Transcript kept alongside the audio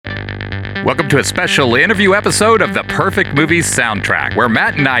Welcome to a special interview episode of the Perfect Movies Soundtrack, where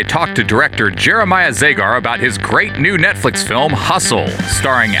Matt and I talk to director Jeremiah Zagar about his great new Netflix film, Hustle,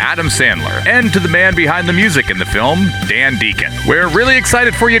 starring Adam Sandler, and to the man behind the music in the film, Dan Deacon. We're really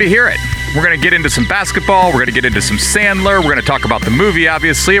excited for you to hear it. We're going to get into some basketball, we're going to get into some Sandler, we're going to talk about the movie,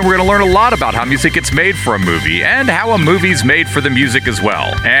 obviously, and we're going to learn a lot about how music gets made for a movie, and how a movie's made for the music as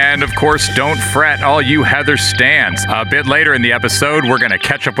well. And, of course, don't fret, all you Heather stans. A bit later in the episode, we're going to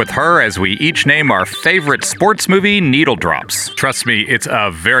catch up with her as we each name our favorite sports movie needle drops. Trust me, it's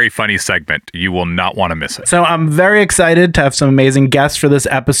a very funny segment. You will not want to miss it. So I'm very excited to have some amazing guests for this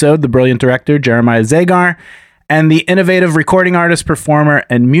episode, the brilliant director, Jeremiah Zagar, and the innovative recording artist, performer,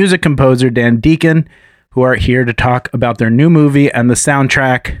 and music composer, Dan Deacon, who are here to talk about their new movie and the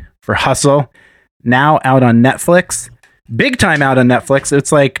soundtrack for Hustle, now out on Netflix. Big time out on Netflix.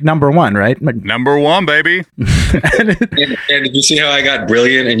 It's like number one, right? Number one, baby. and did you see how I got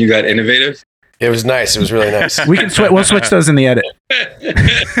brilliant and you got innovative? It was nice. It was really nice. We can we'll switch those in the edit.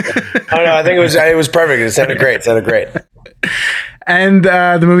 Oh no, I think it was perfect. It sounded great. And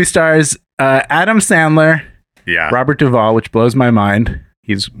the movie stars Adam Sandler, Robert Duvall, which blows my mind.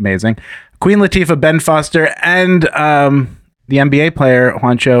 He's amazing. Queen Latifah, Ben Foster, and the NBA player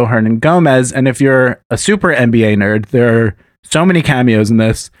Juancho Hernan Gomez. And if you're a super NBA nerd, there are so many cameos in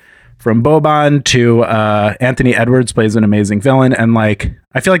this, from Boban to Anthony Edwards plays an amazing villain. And like,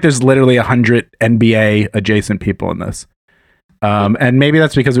 I feel like there's literally 100 NBA adjacent people in this. And maybe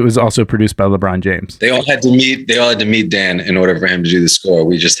that's because it was also produced by LeBron James. They all had to meet Dan in order for him to do the score.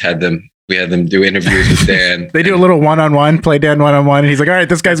 We had them do interviews with Dan. They do a little one-on-one, play Dan one-on-one, and he's like, all right,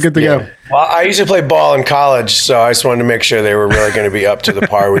 this guy's good to go. Well, I used to play ball in college, so I just wanted to make sure they were really going to be up to the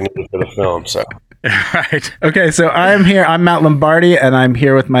par we needed for the film. So, right. Okay, so I'm here. I'm Matt Lombardi, and I'm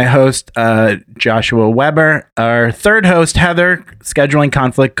here with my host, Joshua Weber. Our third host, Heather, scheduling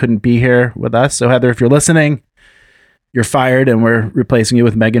conflict, couldn't be here with us. So, Heather, if you're listening, you're fired, and we're replacing you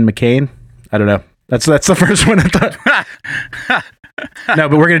with Meghan McCain. I don't know. That's the first one I thought. No,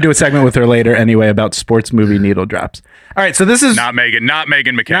 but we're going to do a segment with her later anyway about sports movie needle drops. All right, so this is... Not Meghan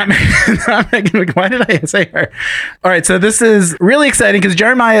McCain. Not Meghan McCain. Why did I say her? All right, so this is really exciting because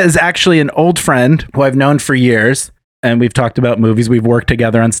Jeremiah is actually an old friend who I've known for years, and we've talked about movies. We've worked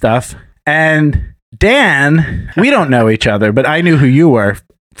together on stuff. And Dan, we don't know each other, but I knew who you were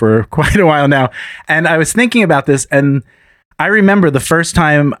for quite a while now. And I was thinking about this, and I remember the first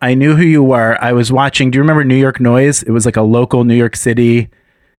time I knew who you were, I was watching, do you remember New York Noise? It was like a local New York City,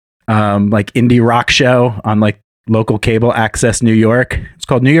 like indie rock show on like local cable access New York. It's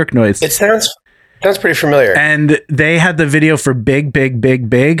called New York Noise. It sounds pretty familiar. And they had the video for Big, Big, Big,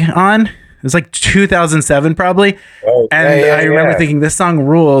 Big on. It was like 2007 probably. Oh, and I remember thinking, this song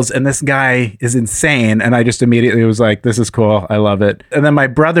rules and this guy is insane. And I just immediately was like, this is cool. I love it. And then my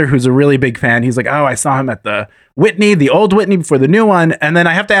brother, who's a really big fan, he's like, oh, I saw him at the Whitney, the old Whitney before the new one. And then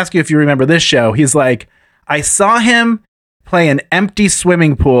I have to ask you if you remember this show. He's like, I saw him play an empty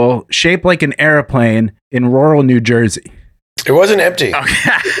swimming pool shaped like an airplane in rural New Jersey. It wasn't empty.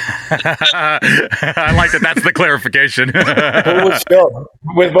 Okay. I like that. That's the clarification. It was filled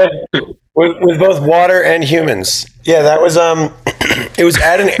with both water and humans. Yeah, that was it was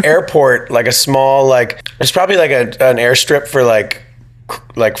at an airport, like a small, like it's probably like an airstrip for like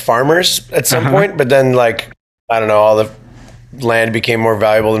farmers at some point, but then like I don't know, all the land became more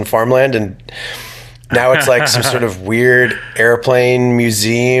valuable than farmland, and now it's like some sort of weird airplane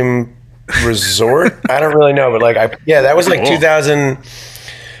museum resort. I don't really know, but that was like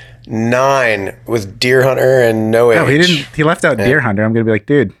 2009 with Deer Hunter and No Age. No, he left out Deer Hunter. I'm gonna be like,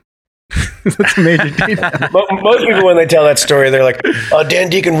 dude, that's a major detail. Most people, when they tell that story, they're like, oh, Dan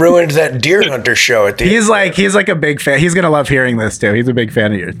Deacon ruined that Deer Hunter show at the He's like a big fan. He's gonna love hearing this too. He's a big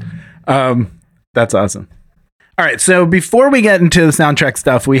fan of yours. That's awesome. All right, so before we get into the soundtrack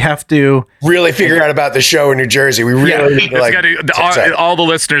stuff, we have to really figure out about the show in New Jersey. We really need to all the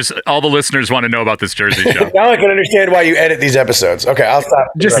listeners want to know about this Jersey show. Now I can understand why you edit these episodes. Okay, I'll stop.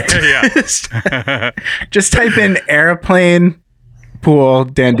 Just type in airplane pool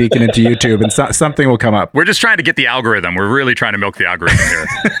Dan Deacon into YouTube, and something will come up. We're just trying to get the algorithm. We're really trying to milk the algorithm here.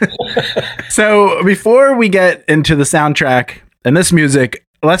 So before we get into the soundtrack and this music,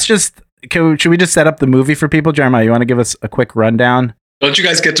 should we just set up the movie for people? Jeremiah, you want to give us a quick rundown? Don't you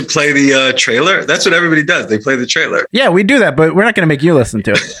guys get to play the trailer? That's what everybody does. They play the trailer. Yeah, we do that, but we're not going to make you listen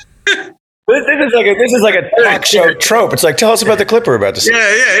to it. This is like a talk show trope. It's like, tell us about the clip we're about to see.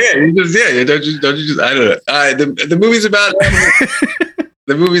 Yeah. Don't you just? I don't know. The movie's about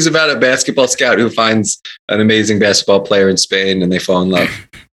the movie's about a basketball scout who finds an amazing basketball player in Spain, and they fall in love,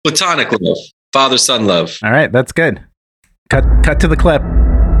 platonic love, father-son love. All right, that's good. Cut to the clip.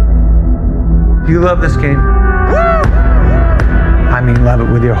 Do you love this game? I mean, love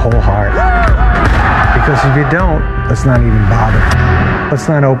it with your whole heart. Because if you don't, let's not even bother. Let's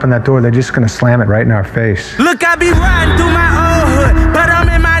not open that door. They're just going to slam it right in our face. Look, I be riding through my old hood, but I'm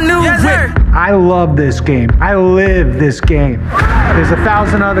in my new whip. I love this game. I live this game. There's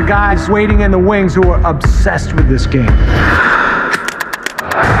 1,000 other guys waiting in the wings who are obsessed with this game.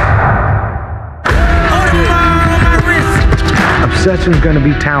 Obsession's going to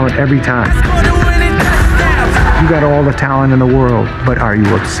be talent every time. You got all the talent in the world, but are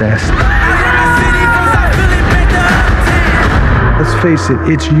you obsessed? Let's face it,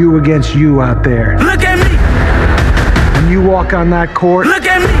 it's you against you out there. Look at me. When you walk on that court, Look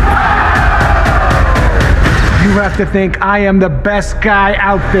at me. you have to think, I am the best guy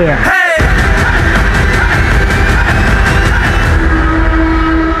out there. Hey.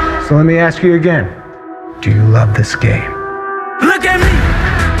 So let me ask you again. Do you love this game? Look at me.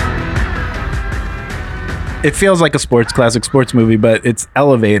 It feels like a classic sports movie, but it's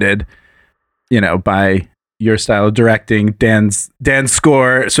elevated, by your style of directing, Dan's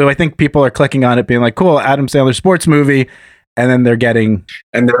score. So I think people are clicking on it, being like, "Cool, Adam Sandler sports movie," and then they're getting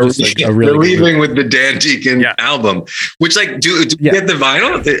and they're really leaving with the Dan Deacon album. Which, do we get the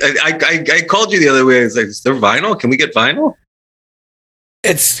vinyl? I called you the other way. It's like, is there vinyl? Can we get vinyl?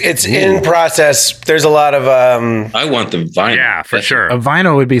 It's in process. There's a lot of I want the vinyl. Yeah, for sure. A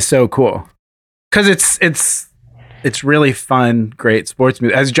vinyl would be so cool because it's really fun, great sports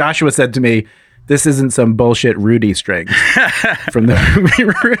music. As Joshua said to me, this isn't some bullshit Rudy strings from the movie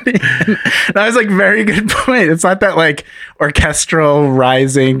Rudy. And that was very good point. It's not that orchestral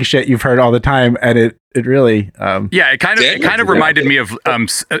rising shit you've heard all the time, and it really it kind of reminded me of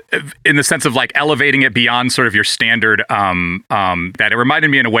in the sense of elevating it beyond sort of your standard that it reminded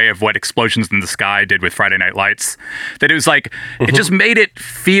me in a way of what Explosions in the Sky did with Friday Night Lights, that it was it just made it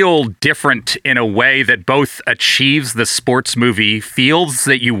feel different in a way that both achieves the sports movie feels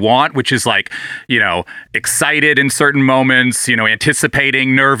that you want, which is excited in certain moments,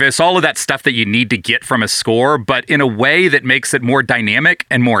 anticipating, nervous, all of that stuff that you need to get from a score, but in a way that makes it more dynamic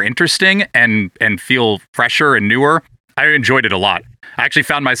and more interesting and feel fresher and newer. I enjoyed it a lot. I actually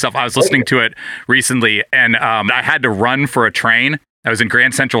found myself, I was listening to it recently, and I had to run for a train. I was in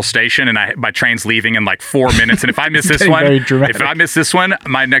Grand Central Station, and my train's leaving in 4 minutes. And if I miss this one,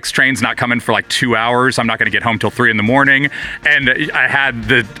 my next train's not coming for 2 hours. I'm not going to get home till 3 a.m. And I had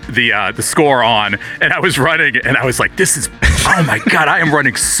the score on, and I was running, and I was like, "This is, oh my god, I am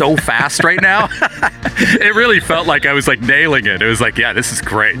running so fast right now." It really felt like I was nailing it. It was yeah, this is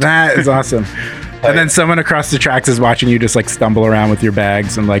great. That is awesome. And then someone across the tracks is watching you just stumble around with your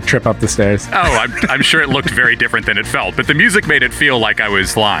bags and trip up the stairs. Oh, I'm sure it looked very different than it felt, but the music made it feel like I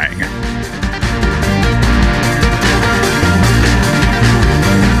was flying.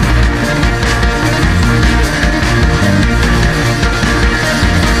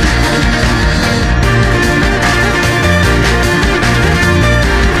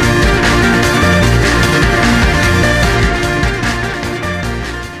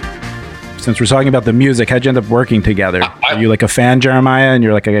 Since we're talking about the music, how'd you end up working together? Are you a fan, Jeremiah, and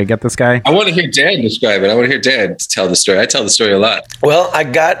you're I gotta get this guy? I want to hear Dan describe it. I want to hear Dan tell the story. I tell the story a lot. Well, I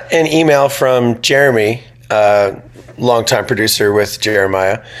got an email from Jeremy, longtime producer with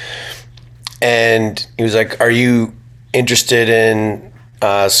Jeremiah, and he was like, "Are you interested in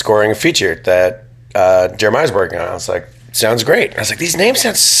scoring a feature that Jeremiah's working on?" I was like, "Sounds great." I was like, "These names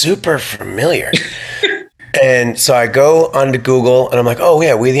sound super familiar." And so I go onto Google and I'm like, "Oh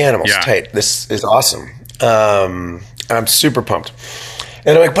yeah, We the Animals, tight. This is awesome." And I'm super pumped.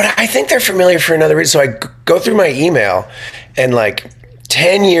 And I'm like, "But I think they're familiar for another reason." So I go through my email, and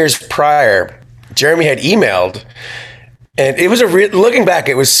 10 years prior, Jeremy had emailed, and it was looking back,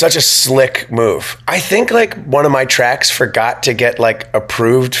 it was such a slick move. I think one of my tracks forgot to get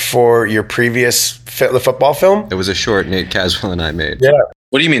approved for your previous the football film. It was a short Nate Caswell and I made. Yeah.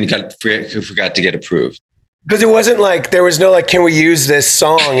 What do you mean who forgot to get approved? Because it wasn't there was no can we use this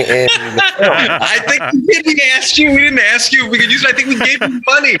song in the film? I think we didn't ask you. We didn't ask you if we could use it. I think we gave you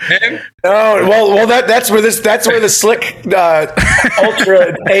money, man. No, well, that's where the slick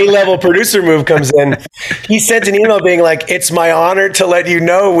ultra A-level producer move comes in. He sent an email being like, "It's my honor to let you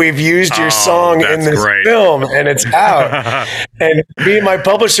know we've used your song in this film, and it's out." And me and my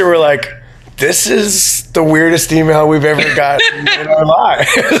publisher were like, "This is the weirdest email we've ever gotten in our lives."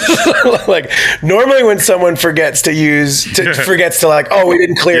 Normally when someone forgets to oh, we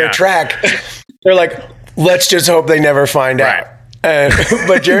didn't clear a track, they're like, "Let's just hope they never find out."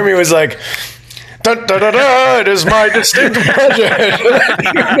 But Jeremy was like, dun, dun, dun, dun, it is my distinct pleasure. I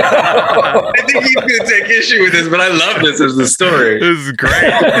think he's going to take issue with this, but I love this as the story. This is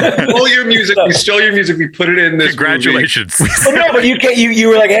great. We stole your music, we put it in this Congratulations. Well, no, but you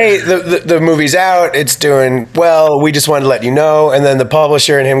were like, hey, the movie's out, it's doing well, we just wanted to let you know. And then the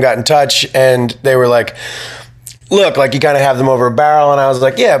publisher and him got in touch, and they were like, look, like, you kind of have them over a barrel. And I was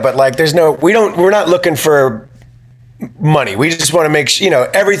like, yeah, but like, we're not looking for money. We just want to make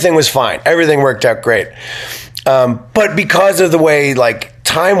sure, everything was fine. Everything worked out great. But because of the way like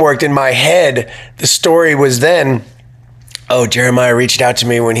time worked in my head, the story was then, Jeremiah reached out to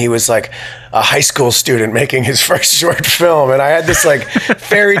me when he was like a high school student making his first short film. And I had this like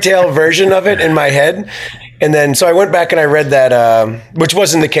fairy tale version of it in my head. And then, so I went back and I read that, which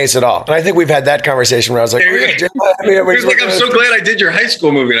wasn't the case at all. And I think we've had that conversation where I was like, Jeremiah, I'm so glad I did your high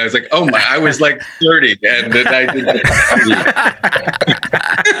school movie. And I was like, I was like 30. And then I did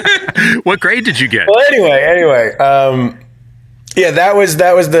What grade did you get? Well, anyway, that was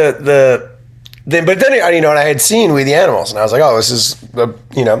the but then and I had seen We the Animals, and I was like, this is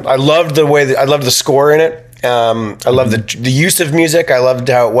I loved I loved the score in it. I loved the use of music. I loved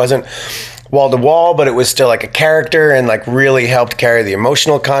how it wasn't wall to wall, but it was still like a character and like really helped carry the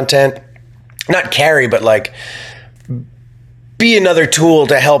emotional content. Not carry, but like be another tool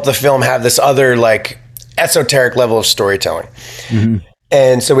to help the film have this other like esoteric level of storytelling. Mm-hmm.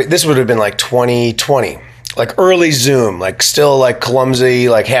 And so this would have been like 2020. Like early Zoom, like still like clumsy,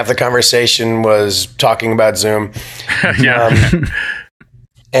 like half the conversation was talking about Zoom. Yeah.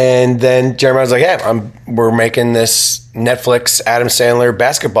 And then Jeremiah was like, we're making this Netflix Adam Sandler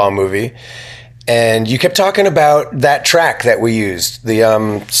basketball movie. And you kept talking about that track that we used,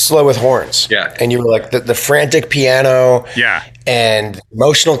 the Slow with Horns. Yeah. And you were like the frantic piano. Yeah. And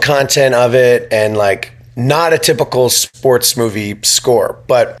emotional content of it, and like not a typical sports movie score,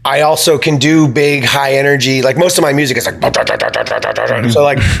 but I also can do big, high energy. Like most of my music is like, so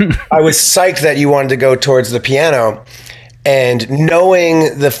like I was psyched that you wanted to go towards the piano, and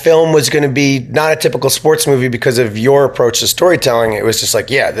knowing the film was going to be not a typical sports movie because of your approach to storytelling, it was just like,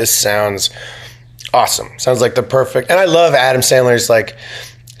 yeah, this sounds awesome. Sounds like the perfect, and I love Adam Sandler's like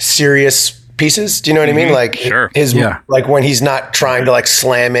serious pieces. Do you know what I mean? Like sure. Like when he's not trying to like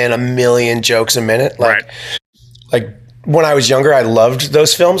slam in a million jokes a minute. Like, right. Like when I was younger, I loved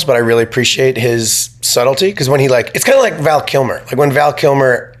those films, but I really appreciate his subtlety. Cause when he it's kind of like Val Kilmer. Like when Val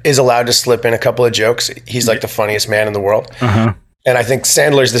Kilmer is allowed to slip in a couple of jokes, he's like the funniest man in the world. Uh-huh. And I think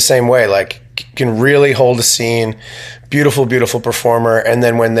Sandler's the same way, like can really hold a scene, beautiful, beautiful performer. And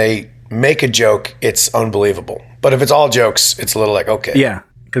then when they make a joke, it's unbelievable. But if it's all jokes, it's a little like, okay. Yeah.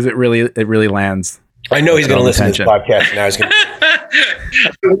 Because it really lands. I know he's going to listen to this podcast, and now he's going to.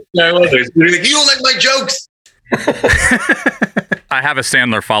 You don't like my jokes. I have a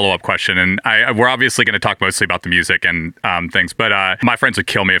Sandler follow-up question, and we're obviously going to talk mostly about the music and things, but my friends would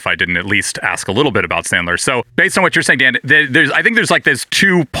kill me if I didn't at least ask a little bit about Sandler. So based on what you're saying, Dan, I think there's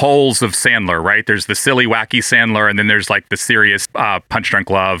two poles of Sandler, right? There's the silly, wacky Sandler, and then there's like the serious Punch Drunk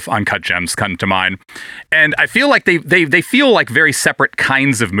Love, Uncut Gems come to mind. And I feel like they feel like very separate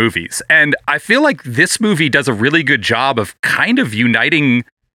kinds of movies. And I feel like this movie does a really good job of kind of uniting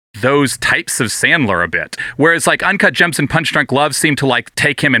those types of Sandler a bit, whereas like Uncut Gems and Punch Drunk Love seem to like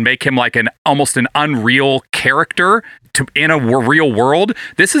take him and make him like almost an unreal character in a real world.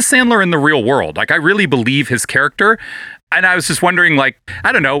 This is Sandler in the real world. Like I really believe his character, and I was just wondering, like,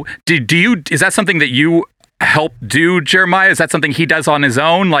 I don't know, is that something that you help do, Jeremiah? Is that something he does on his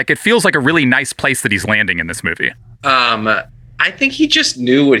own? Like it feels like a really nice place that he's landing in this movie. I think he just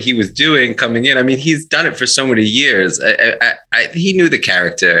knew what he was doing coming in. I mean, he's done it for so many years. He knew the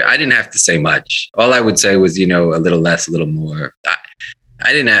character. I didn't have to say much. All I would say was, a little less, a little more.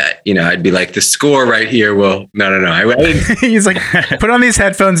 I didn't, I'd be like, the score right here. Well, no. I didn't. He's like, put on these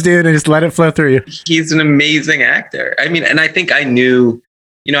headphones, dude, and just let it flow through you. He's an amazing actor. I mean, and I think I knew,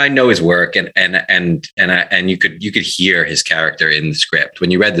 I know his work, and you could hear his character in the script.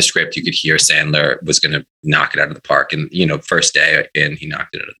 When you read the script, you could hear Sandler was going to knock it out of the park, and first day in, he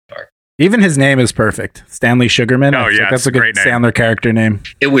knocked it out of the park. Even his name is perfect, Stanley Sugarman. Oh yeah, that's a good Sandler character name.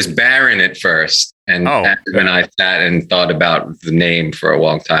 It was Baron at first, and when I sat and thought about the name for a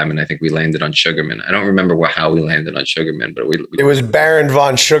long time, and I think we landed on Sugarman. I don't remember how we landed on Sugarman, but it was Baron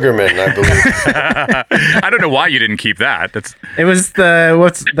von Sugarman, I believe. I don't know why you didn't keep that. It was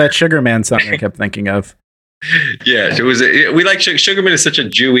what's that Sugarman song I kept thinking of. Yeah, it was. We like Sugarman is such a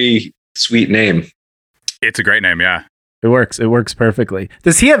Jewy sweet name. It's a great name, yeah. It works perfectly.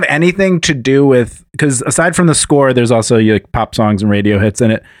 Does he have anything to do with, because aside from the score, there's also like pop songs and radio hits in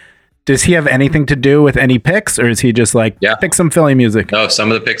it. Does he have anything to do with any picks, or is he just like, pick some Philly music? No,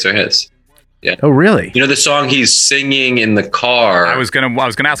 some of the picks are his. Yeah. Oh, really? You know the song he's singing in the car. I was gonna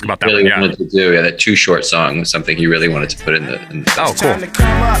ask about that really one. Yeah. wanted to do that Too Short song was something he really wanted to put in the. Oh, cool. Time to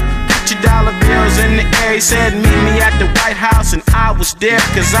come up, put your dollar bills in the air. He said, meet me at the White House, and I was there,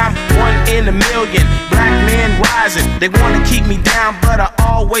 cause I'm one in a million. Black men rising, they wanna keep me down, but I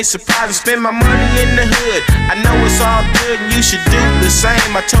always surprise and spend my money in the hood. I know it's all good, and you should do the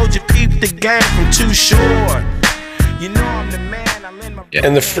same. I told you, peep the game from Too Short. You know I'm the man, I lend my...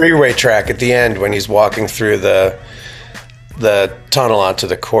 And the freeway track at the end when he's walking through the tunnel onto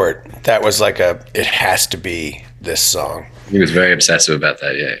the court, that was like it has to be this song. He was very obsessive about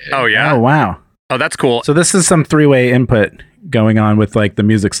that. Yeah. Oh yeah. Oh, wow. Oh, that's cool. So this is some three-way input going on with like the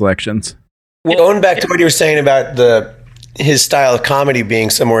music selections. Well, going back to what you were saying about his style of comedy being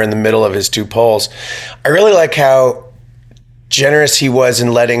somewhere in the middle of his two poles, I really like how generous he was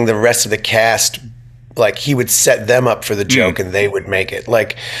in letting the rest of the cast, like he would set them up for the joke and they would make it.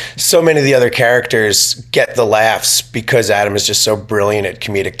 Like so many of the other characters get the laughs because Adam is just so brilliant at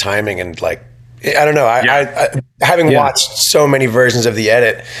comedic timing and like, I don't know. I having watched so many versions of the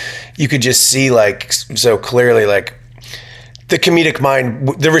edit, you could just see like so clearly like the comedic mind,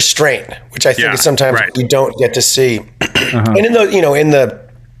 the restraint, which I think is sometimes we don't get to see. And in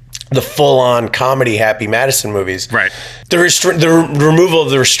the full-on comedy Happy Madison movies, Right. the removal of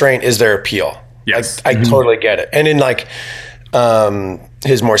the restraint is their appeal. Yes. I totally get it. And in like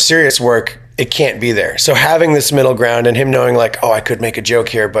his more serious work, it can't be there. So having this middle ground and him knowing like, oh, I could make a joke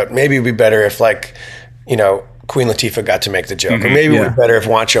here, but maybe it'd be better if like, you know, Queen Latifah got to make the joke, or maybe it would be better if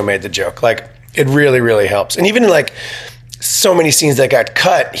Wancho made the joke. Like it really, really helps. And even in like so many scenes that got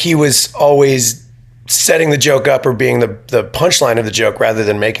cut, he was always setting the joke up or being the punchline of the joke rather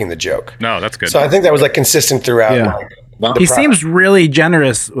than making the joke. No, that's good. So I think that was like consistent throughout. Yeah. Like, He seems really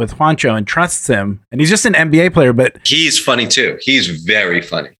generous with Juancho and trusts him. And he's just an NBA player, but He's funny too. He's very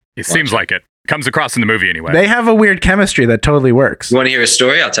funny. It seems like it. Comes across in the movie anyway. they have a weird chemistry that totally works. You want to hear a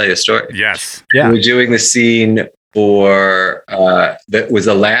story? I'll tell you a story. Yes. Yeah. We're doing the scene for that was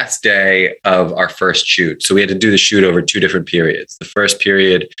the last day of our first shoot. So we had to do the shoot over 2 different periods. The first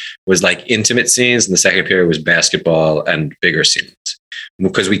period was like intimate scenes, and the second period was basketball and bigger scenes.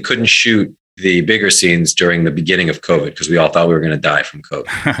 Because we couldn't shoot the bigger scenes during the beginning of COVID because we all thought we were going to die from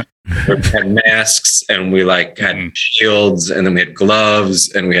COVID. We had masks and we like had shields, and then we had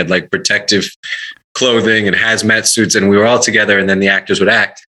gloves and we had like protective clothing and hazmat suits, and we were all together, and then the actors would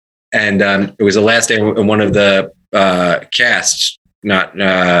act. And it was the last day, and one of the cast,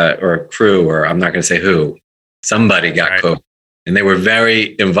 or crew, or I'm not going to say who, somebody got COVID. And they were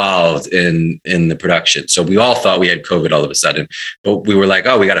very involved in the production. So we all thought we had COVID all of a sudden. But we were like,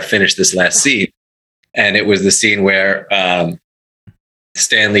 oh, we got to finish this last scene. And it was the scene where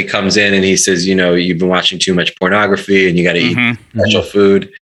Stanley comes in and he says, you know, you've been watching too much pornography and you got to eat special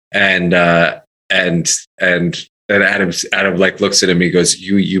food. And Adam like looks at him. He goes,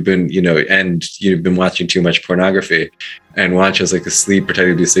 you've been, you know, and you've been watching too much pornography. And Wancho's like asleep,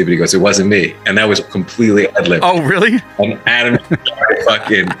 pretending to be asleep. And he goes, it wasn't me. And that was completely ad-libbed. Oh, really? And Adam started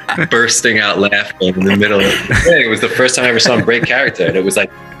fucking bursting out laughing in the middle of it. It was the first time I ever saw him break character. And it was like,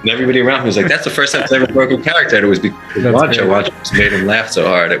 and everybody around me was like, that's the first time he's ever broken character. And it was because Wancho just made him laugh so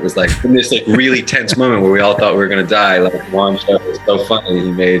hard. It was like in this like really tense moment where we all thought we were going to die. Like Wancho was so funny.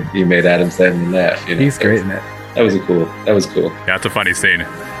 He made Adam Sandler laugh. You know? He's great in it. That was cool. Yeah, it's a funny scene.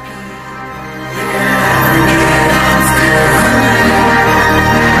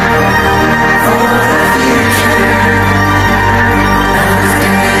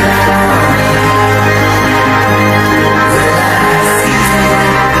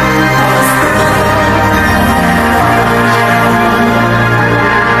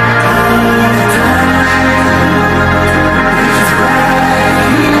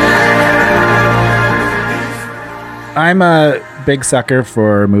 I'm a big sucker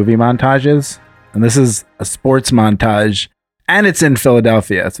for movie montages, and this is a sports montage, and it's in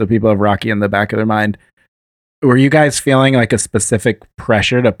Philadelphia, so people have Rocky in the back of their mind. Were you guys feeling like a specific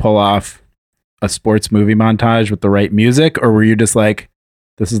pressure to pull off a sports movie montage with the right music, or were you just like,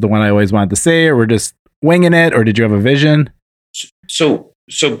 this is the one I always wanted to see, or we're just winging it, or did you have a vision? So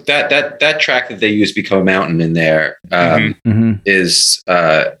that track that they use, "Become a Mountain," in there is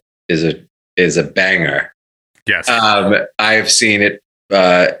a banger. Yes. I've seen it,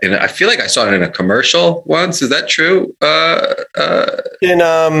 and I feel like I saw it in a commercial once. Is that true?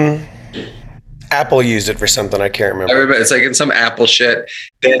 Apple used it for something. I can't remember. I remember it's like in some Apple shit.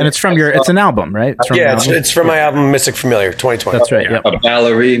 And it's from it's an album, right? It's from it's from my album Mystic Familiar, 2020. That's right. Yep. A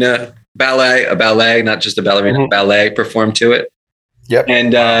ballet, not just a ballerina, ballet performed to it. Yep.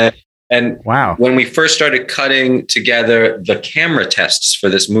 And And Wow. when we first started cutting together the camera tests for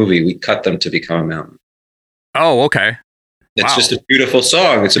this movie, we cut them to Become a Mountain. Oh, okay. It's Wow. just a beautiful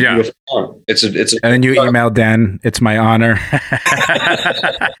song. It's a beautiful song. It's a And then you emailed Dan, it's my honor.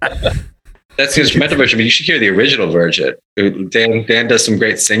 That's the instrumental version, but you should hear the original version. Dan does some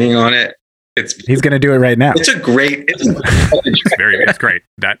great singing on it. He's going to do it right now. It's great. It's great.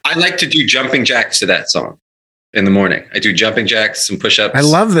 I like to do jumping jacks to that song in the morning. I do jumping jacks and push-ups. I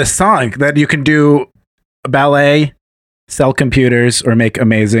love this song that you can do ballet, sell computers, or make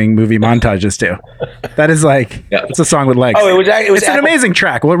amazing movie montages to. That is like, it's a song with legs. Oh, it's an amazing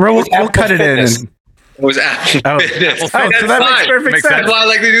track. We'll cut it in. And, it was Apple Fitness. So that makes perfect sense. That's why I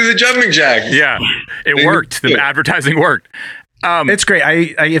like to do the jumping jacks. Yeah, it worked. The advertising worked. It's great.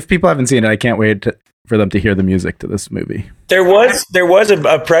 I if people haven't seen it, I can't wait for them to hear the music to this movie. There was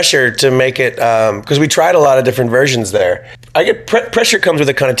a pressure to make it because we tried a lot of different versions there. I get pressure comes with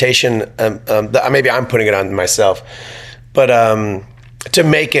a connotation that maybe I'm putting it on myself, but to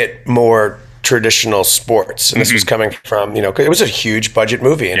make it more traditional sports, and this was coming from 'cause it was a huge budget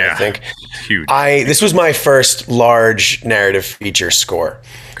movie, and I think huge. This was my first large narrative feature score,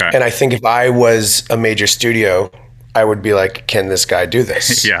 and I think if I was a major studio, I would be like, can this guy do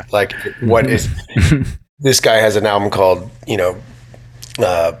this? Yeah. Like, what is this guy has an album called,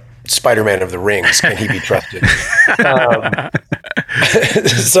 Spider-Man of the Rings. Can he be trusted?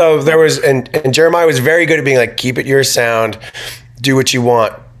 So there was, and Jeremiah was very good at being like, keep it your sound, do what you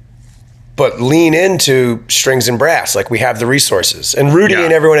want, but lean into strings and brass. Like, we have the resources. And Rudy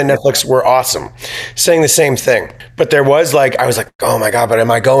and everyone at Netflix were awesome, saying the same thing. But there was like, I was like, oh my God, but am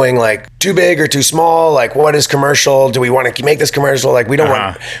I going like too big or too small? Like, what is commercial? Do we want to make this commercial? Like, we don't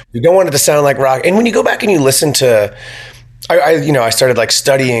want it to sound like rock. And when you go back and you listen to, I started like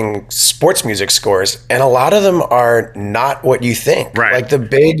studying sports music scores, and a lot of them are not what you think. Right. Like, the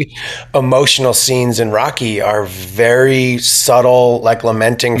big emotional scenes in Rocky are very subtle, like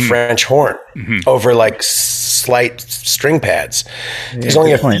lamenting French horn over like slight string pads. There's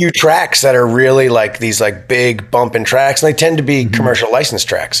only a few tracks that are really like these like big bumping tracks, and they tend to be commercial license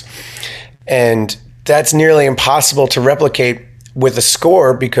tracks. And that's nearly impossible to replicate with a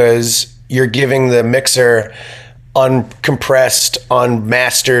score because you're giving the mixer uncompressed,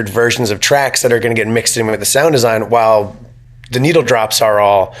 unmastered versions of tracks that are going to get mixed in with the sound design, while the needle drops are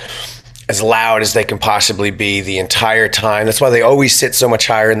all as loud as they can possibly be the entire time. That's why they always sit so much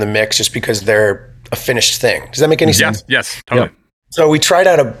higher in the mix, just because they're a finished thing. Does that make any sense? Yes, totally. Yep. So we tried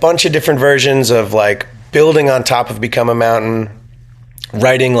out a bunch of different versions of like building on top of Become a Mountain,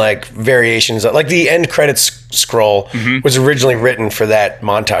 writing like variations. Like the end credits scroll was originally written for that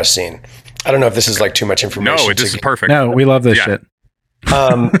montage scene. I don't know if this is like too much information. No, this is perfect. No, we love this shit.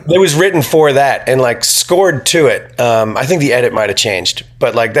 It was written for that and like scored to it. I think the edit might have changed,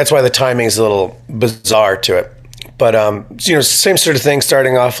 but like that's why the timing is a little bizarre to it. But same sort of thing,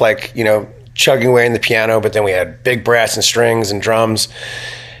 starting off like, chugging away in the piano, but then we had big brass and strings and drums.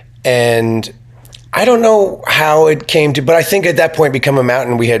 And I don't know how it came to, but I think at that point, Become a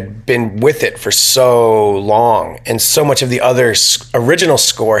Mountain, we had been with it for so long, and so much of the other original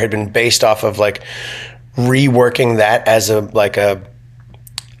score had been based off of like reworking that as a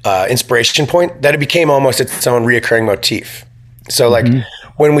inspiration point, that it became almost its own reoccurring motif. So like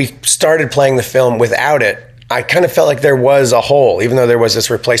when we started playing the film without it, I kind of felt like there was a hole, even though there was this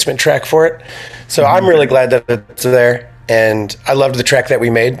replacement track for it. So I'm really glad that it's there. And I loved the track that we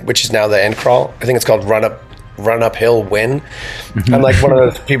made, which is now the end crawl. I think it's called Run Uphill Win. I'm like one of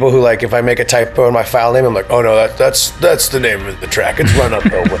those people who, like, if I make a typo in my file name, I'm like, oh no, that's the name of the track. It's Run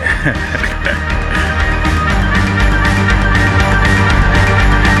Uphill Win.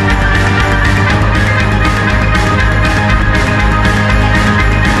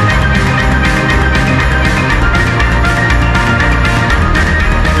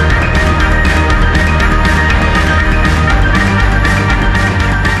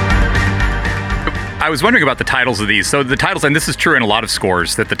 I was wondering about the titles of these. So the titles, and this is true in a lot of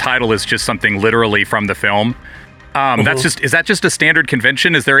scores, that the title is just something literally from the film. Is that just a standard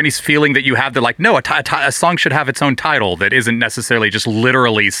convention? Is there any feeling that you have that, like, no, a song should have its own title that isn't necessarily just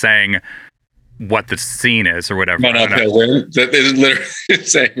literally saying what the scene is or whatever? Run uphill win. That is literally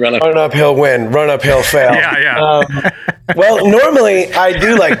saying run uphill win, run uphill fail. Yeah. Well, normally I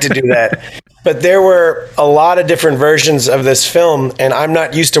do like to do that, but there were a lot of different versions of this film, and I'm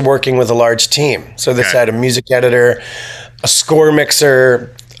not used to working with a large team. So this had a music editor, a score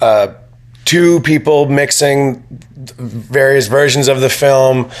mixer, 2 people mixing various versions of the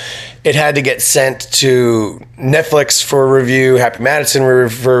film. It had to get sent to Netflix for review, Happy Madison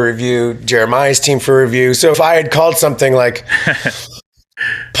for review, Jeremiah's team for review. So if I had called something like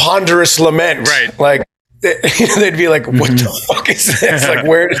ponderous lament. Right. Like, they'd be like, what the fuck is this? Like,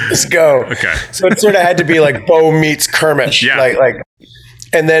 where does this go? Okay. So it sort of had to be like Bo meets Kermit. Yeah. Like,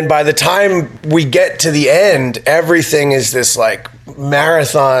 and then by the time we get to the end, everything is this like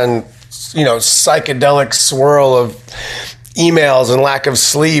marathon, psychedelic swirl of emails and lack of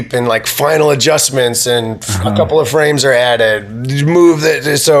sleep and like final adjustments, and a couple of frames are added.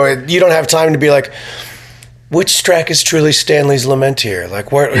 You don't have time to be like, which track is truly Stanley's lament here?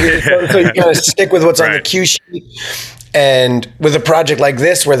 Like, where? So you kind of stick with what's on the cue sheet. And with a project like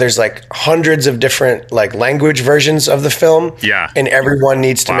this, where there's like hundreds of different like language versions of the film, and everyone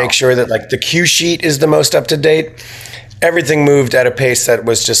needs to make sure that like the cue sheet is the most up to date, everything moved at a pace that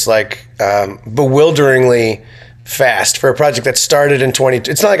was just like bewilderingly fast for a project that started in 20.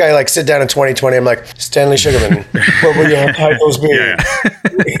 It's not like I like sit down in 2020. I'm like, Stanley Sugarman, what will your titles be?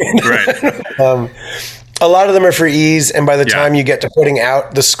 Right. A lot of them are for ease, and by the time you get to putting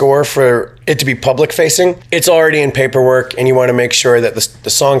out the score for it to be public facing, it's already in paperwork, and you want to make sure that the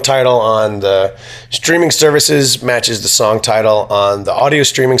song title on the streaming services matches the song title on the audio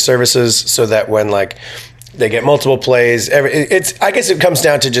streaming services, so that when like they get multiple plays, I guess it comes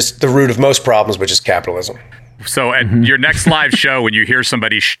down to just the root of most problems, which is capitalism. So at your next live show, when you hear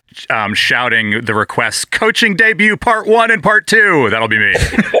somebody shouting the request, coaching debut part 1 and part 2, that'll be me.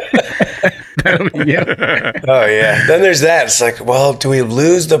 Oh yeah. Then there's that. It's like, well, do we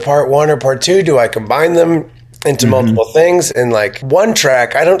lose the part 1 or part 2? Do I combine them into multiple things? And like one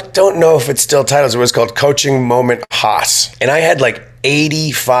track, I don't know if it's still titled. It was called Coaching Moment Haas, and I had like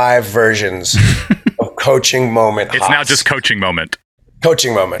 85 versions of Coaching Moment Haas. It's now just Coaching Moment.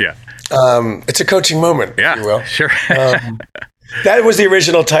 Coaching Moment. Yeah. It's a coaching moment, if you will. Sure. That was the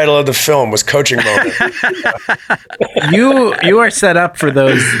original title of the film, was Coaching Moment. You are set up for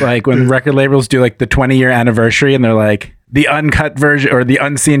those, like when record labels do like the 20-year anniversary and they're like the uncut version or the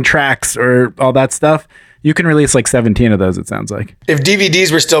unseen tracks or all that stuff. You can release like 17 of those, it sounds like. If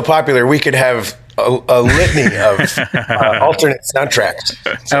DVDs were still popular, we could have a litany of alternate soundtracks.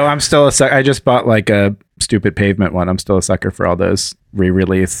 Oh, I'm still a sucker. I just bought like a Stupid Pavement one. I'm still a sucker for all those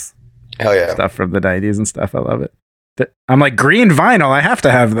re-release stuff from the 90s and stuff. I love it. I'm like, green vinyl, I have to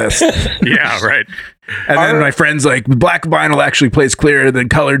have this. Yeah, right. And then my friend's like, black vinyl actually plays clearer than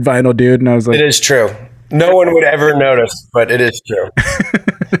colored vinyl, dude. And I was like, it is true. No one would ever notice, but it is true.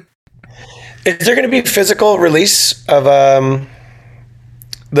 Is there going to be physical release of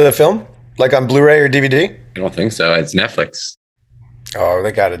the film, like on Blu-ray or DVD? I don't think so. It's Netflix. Oh,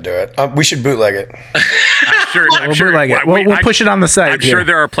 they got to do it. We should bootleg it. I'm sure. We'll push it on the site. I'm sure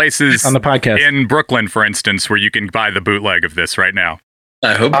there are places on the podcast in Brooklyn, for instance, where you can buy the bootleg of this right now.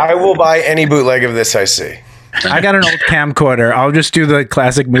 I will buy any bootleg of this I see. I got an old camcorder. I'll just do the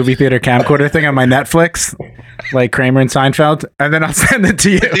classic movie theater camcorder thing on my Netflix, like Kramer and Seinfeld, and then I'll send it to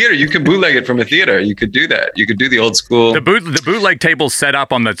you. Theater, you could bootleg it from a theater. You could do that. You could do the old school. The bootleg tables set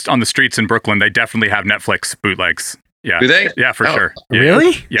up on the streets in Brooklyn. They definitely have Netflix bootlegs. Yeah. Do they? Yeah, for sure. Yeah.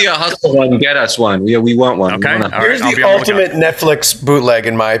 Really? Yeah, hustle one, get us one. We want one. Okay. Here's the ultimate Netflix bootleg,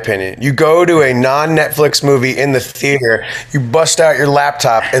 in my opinion. You go to a non-Netflix movie in the theater, you bust out your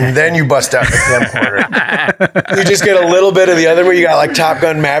laptop, and then you bust out the camcorder. You just get a little bit of the other one. You got like Top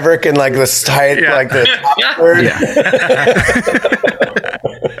Gun Maverick and like the tight, like the top word.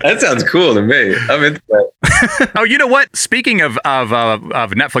 That sounds cool to me. I'm into that. Oh, you know what? Speaking of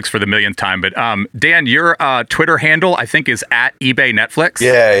Netflix for the millionth time, but Dan, your Twitter handle, I think, is at eBay Netflix.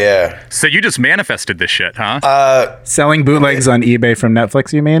 Yeah. So you just manifested this shit, huh? Selling bootlegs on eBay from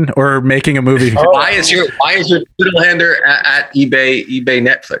Netflix, you mean? Or making a movie? Why is your Twitter handle at eBay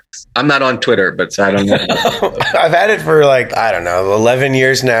Netflix? I'm not on Twitter, but so I don't know. I've had it for like, I don't know, 11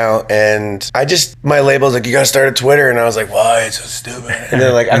 years now. And my label's like, you got to start a Twitter. And I was like, why? It's so stupid. And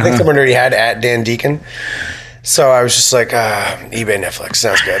they're like, I think someone already had at Dan Deacon. So I was just like, eBay Netflix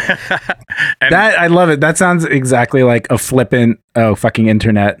sounds good. That I love it. That sounds exactly like a flippant fucking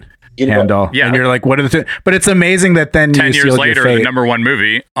internet handle. Yeah. And you're like, what are the but it's amazing that then 10 you years sealed later, your the fate. #1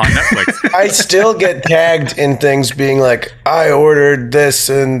 movie on Netflix. I still get tagged in things being like, I ordered this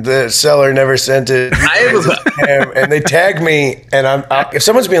and the seller never sent it. And they tag me, and if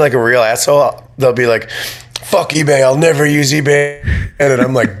someone's being like a real asshole, they'll be like, fuck eBay, I'll never use eBay. And then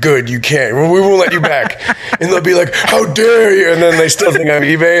I'm like, good, you can't. We won't let you back. And they'll be like, how dare you? And then they still think I'm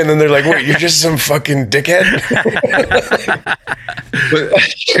eBay. And then they're like, wait, you're just some fucking dickhead?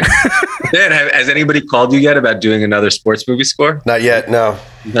 Dan, has anybody called you yet about doing another sports movie score? Not yet, no.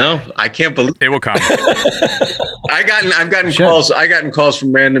 No, I can't believe It will come. I've gotten calls. I gotten calls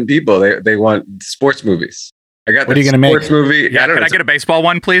from random people. They want sports movies. I got What are you gonna make? sports movie. Yeah, can I get a baseball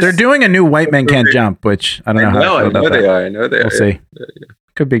one, please? They're doing a new White Men Can't Jump, which I don't know how I know they are. We'll see.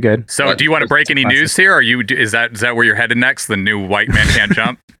 Could be good. So, do you want to break any news here? Are you? Is that where you're headed next? The new White Man Can't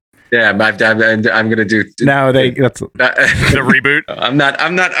Jump? Yeah, I'm going to do. No, that's the reboot. I'm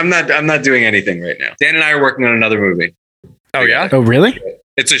not doing anything right now. Dan and I are working on another movie. Oh yeah. Oh really?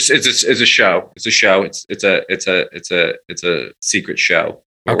 It's a show. It's a show. It's a secret show.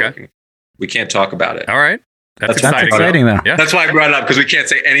 Okay. We can't talk about it. All right. That's exciting though. Yeah. That's why I brought it up, because we can't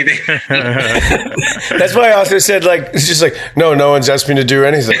say anything. That's why I also said, like, it's just like, no one's asked me to do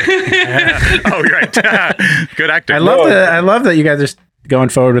anything. Oh, right. Good actor. I love that you guys are going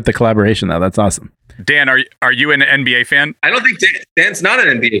forward with the collaboration though. That's awesome. Dan, are you an NBA fan? I don't think Dan's not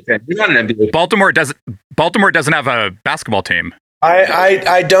an NBA fan. You're not an NBA fan. Baltimore doesn't have a basketball team.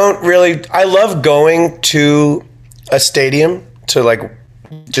 I don't really. I love going to a stadium to like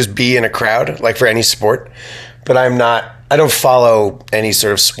just be in a crowd, like for any sport. But I don't follow any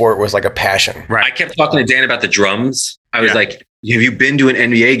sort of sport with like a passion. Right. I kept talking to Dan about the drums. I was like, have you been to an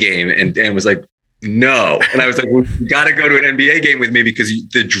NBA game? And Dan was like, no. And I was like, well, you got to go to an NBA game with me, because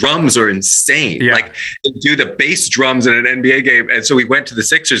the drums are insane. Yeah. Like, they do the bass drums in an NBA game. And so we went to the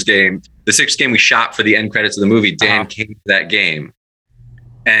Sixers game. The Sixers game we shot for the end credits of the movie. Dan came to that game.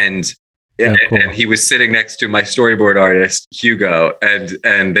 And cool. and he was sitting next to my storyboard artist, Hugo,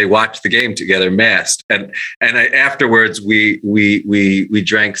 and they watched the game together, masked. And afterwards we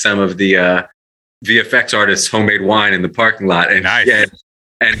drank some of the VFX artist's homemade wine in the parking lot. And nice.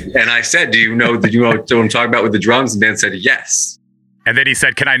 And I said, do you know what I'm talking about with the drums? And Dan said, yes. And then he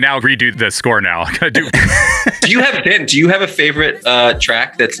said, can I now redo the score now? Do you have a favorite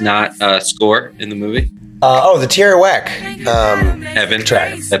track that's not score in the movie? The Tierra Whack Heaven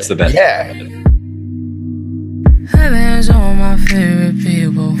track. That's the best. Yeah. Heaven's on my favorite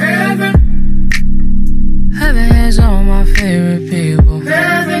people. Heaven's on my favorite people.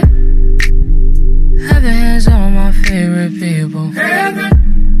 Heaven's on my favorite people.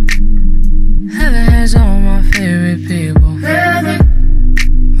 Heaven's on my favorite people. I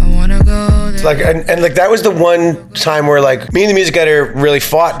wanna go there. Like and like that was the one time where like me and the music editor really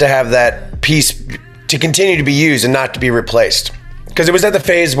fought to have that piece to continue to be used and not to be replaced, because it was at the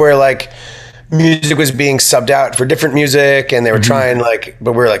phase where like music was being subbed out for different music, and they were trying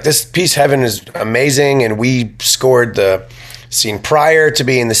but we were like, this piece Heaven is amazing, and we scored the scene prior to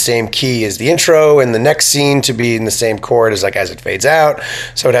be in the same key as the intro, and the next scene to be in the same chord as as it fades out,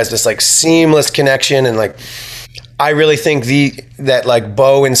 so it has this like seamless connection. And like I really think that like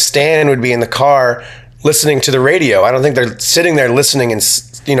Bo and Stan would be in the car listening to the radio. I don't think they're sitting there listening and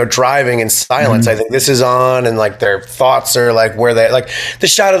driving in silence. I think this is on, and like their thoughts are like where they like the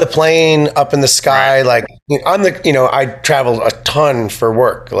shot of the plane up in the sky. Like on the I traveled a ton for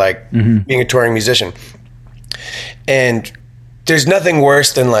work, like being a touring musician, and there's nothing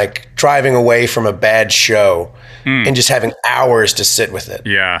worse than like driving away from a bad show and just having hours to sit with it.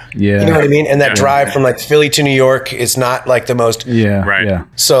 Yeah. Yeah. You know what I mean? And that drive from like Philly to New York is not like the most. Yeah. Right. Yeah.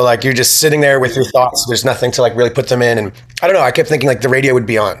 So like you're just sitting there with your thoughts. There's nothing to like really put them in. And I don't know. I kept thinking like the radio would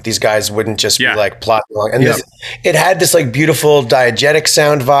be on. These guys wouldn't just be like plotting along. And it had this like beautiful diegetic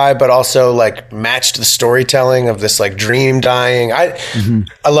sound vibe, but also like matched the storytelling of this like dream dying. I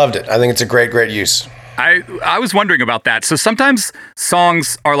loved it. I think it's a great use. I was wondering about that. So sometimes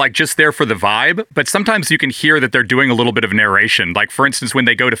songs are like just there for the vibe, but sometimes you can hear that they're doing a little bit of narration. Like for instance, when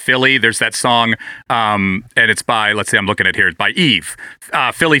they go to Philly, there's that song, and it's by, let's see, I'm looking at here, it's by Eve,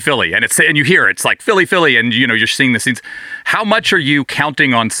 Philly, Philly, and you hear it's like Philly, Philly, and you're seeing the scenes. How much are you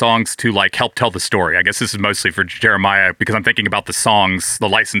counting on songs to like help tell the story? I guess this is mostly for Jeremiah, because I'm thinking about the songs, the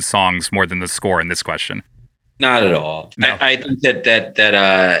licensed songs, more than the score in this question. Not at all. No. I think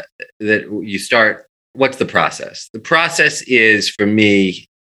that you start. What's the process? The process is, for me,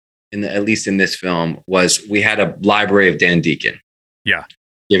 at least in this film, was we had a library of Dan Deacon. Yeah.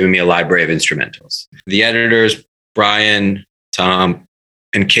 Giving me a library of instrumentals. The editors, Brian, Tom,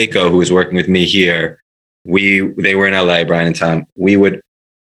 and Keiko, who was working with me here, they were in LA, Brian and Tom. We would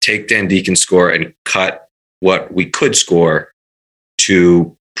take Dan Deacon's score and cut what we could score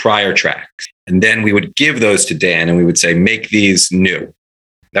to prior tracks. And then we would give those to Dan and we would say, make these new.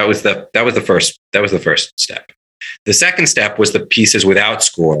 That was the first step. The second step was the pieces without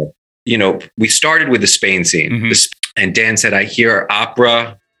score. We started with the Spain scene, and Dan said, "I hear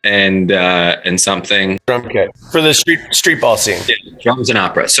opera and something drum kit for the street ball scene, drums and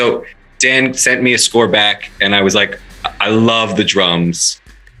opera." So Dan sent me a score back, and I was like, "I love the drums.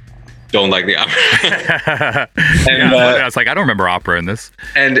 don't like the opera. And, I was like, I don't remember opera in this.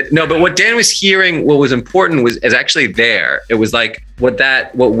 And no, but what Dan was hearing, what was important is actually there. It was like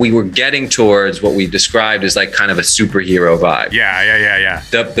what we were getting towards, what we described as like kind of a superhero vibe. Yeah.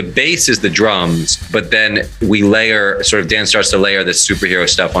 The bass is the drums, but then we layer, sort of Dan starts to layer this superhero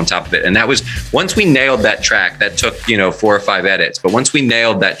stuff on top of it. And that was, once we nailed that track, that took, 4 or 5 edits. But once we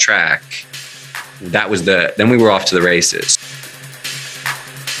nailed that track, then we were off to the races.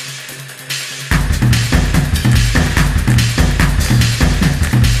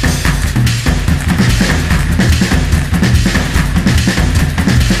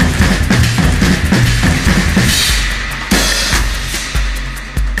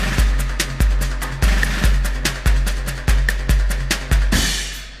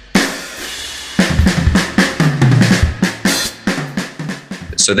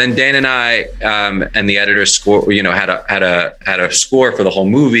 So then Dan and I and the editor score, had a score for the whole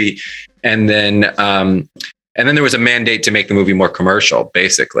movie, and then there was a mandate to make the movie more commercial,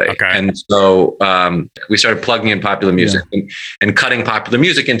 basically. Okay. And so we started plugging in popular music and cutting popular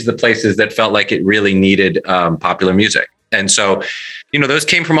music into the places that felt like it really needed popular music. And so, those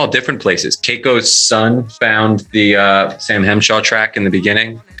came from all different places. Keiko's son found the Sam Henshaw track in the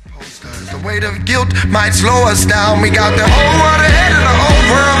beginning. The weight of guilt might slow us down. We got the whole world ahead and the whole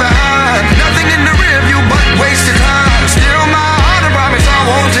world behind. Nothing in the rear view but wasted time. Steal my heart and promise I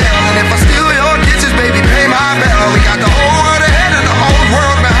won't tell. And if I steal your kisses, baby, pay my bell. We got the whole world ahead and the whole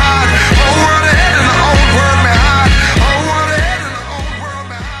world behind. Whole world ahead and the whole world behind. Whole world ahead and the whole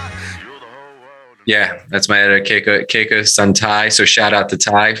world behind. Yeah, that's my editor, Keiko's son Ty. So shout out to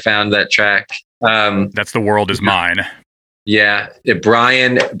Ty, found that track. That's The World Is Mine. Yeah,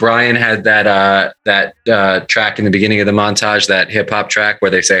 Brian had that track in the beginning of the montage, that hip hop track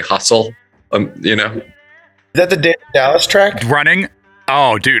where they say hustle. Is that the Dallas track? Running.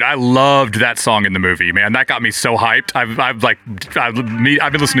 Oh, dude, I loved that song in the movie, man. That got me so hyped. I've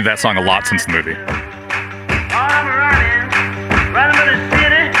been listening to that song a lot since the movie. I'm running for the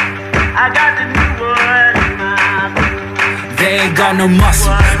city. I got the new one. They ain't got no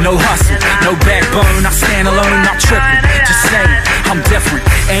muscle, no hustle, no backbone. I stand alone, not tripping. Just saying, I'm different.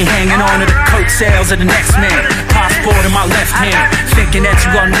 Ain't hanging on to the coattails of the next man. Passport in my left hand, thinking that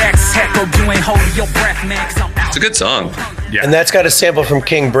you are next. Heck, oh, you ain't holding your breath, man. It's a good song. Yeah. And that's got a sample from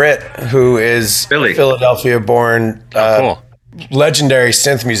King Britt, who is Philly. Philadelphia-born, Cool. legendary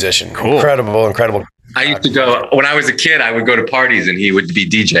synth musician. Cool. Incredible. I used to go, when I was a kid, I would go to parties and he would be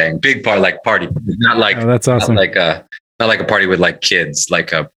DJing. Big party. Not like, Oh, that's awesome. not like a party with like kids,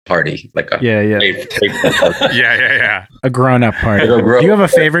 like a party, like a Yeah. Yeah. A grown-up party. Like a grown- Do you have a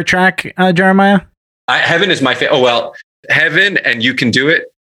favorite track, Jeremiah? Heaven is my favorite. Oh, well, Heaven and You Can Do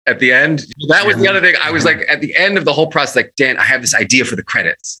It at the end. That was the other thing. I was like, at the end of the whole process, like, Dan, I have this idea for the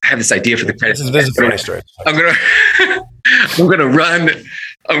credits. This is a funny story. I'm gonna run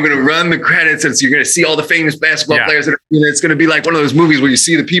the credits, and so you're gonna see all the famous basketball players. That it's gonna be like one of those movies where you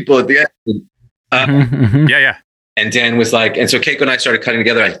see the people at the end. Yeah. And Dan was like, and so Keiko and I started cutting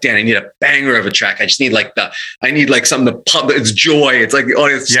together. Like, Dan, I need a banger of a track. I just need I need something to pump. It's joy. It's like the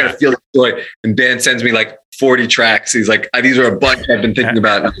audience just gotta feel the joy. And Dan sends me like 40 tracks. He's like, these are a bunch I've been thinking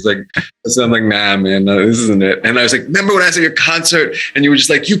about. And I was like, so I'm like, nah, man, no, this isn't it. And I was like, remember when I was at your concert and you were just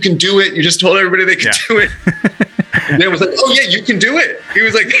like, you can do it. You just told everybody they could do it. And Dan was like, oh yeah, you can do it. He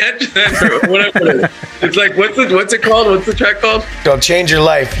was like, that's whatever. It's like, what's it called? What's the track called? Don't change your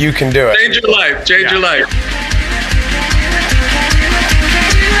life. You can do it. Change your life. Change your life.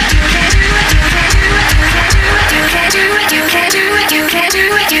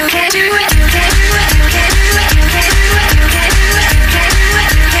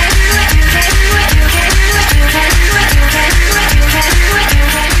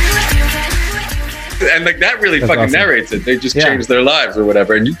 And like that really fucking awesome. narrates it. They just changed their lives or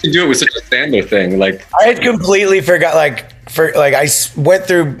whatever. And you can do it with such a Sandler thing. Like I had completely forgot. I went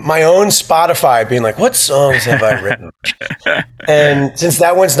through my own Spotify, being like, "What songs have I written?" And since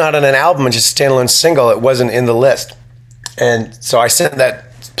that one's not on an album, it's just a standalone single, it wasn't in the list. And so I sent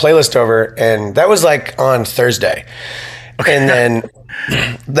that playlist over, and that was like on Thursday. And then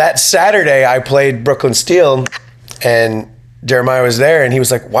that Saturday, I played Brooklyn Steel, and Jeremiah was there, and he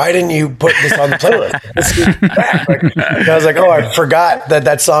was like, "Why didn't you put this on the playlist?" This is back. And I was like, "Oh, I forgot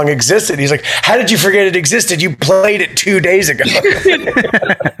that song existed." He's like, "How did you forget it existed? You played it 2 days ago."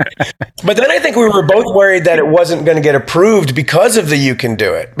 But then I think we were both worried that it wasn't going to get approved because of the "You Can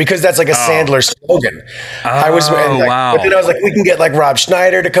Do It," because that's like a Sandler slogan. Wow. But then I was like, we can get like Rob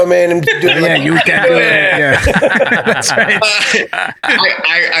Schneider to come in and do it. Yeah, you can do it. Yeah. That's right.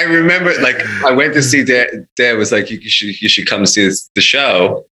 I remember, like, I went to see Dad was like, you should come see the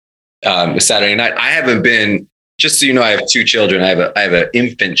show. Saturday night. I haven't been. Just so you know, I have 2 children. I have an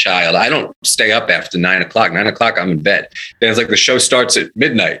infant child. I don't stay up after 9 o'clock. 9 o'clock, I'm in bed. Then it's like the show starts at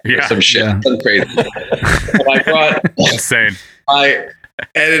midnight. Or some shit. Yeah. Some crazy. I brought insane. My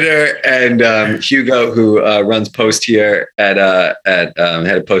editor and Hugo, who runs post here at head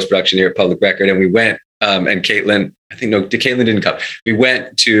of post production here at Public Record, and we went. And Caitlin, Caitlin didn't come. We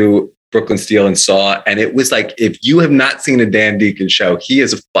went to Brooklyn Steel and saw, and it was like, if you have not seen a Dan Deacon show, he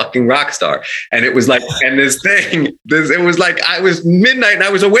is a fucking rock star. And it was like, and it was like, I was midnight and I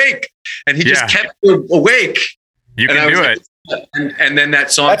was awake, and he just kept awake. You can do it. And then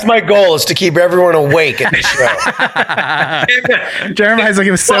that song. That's my goal, is to keep everyone awake at the show. Jeremiah's like,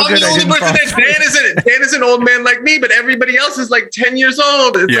 it was so good. Dan is an old man like me, but everybody else is like 10 years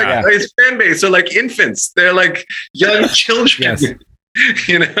old. It's like his fan base are like infants. They're like young children. Yes.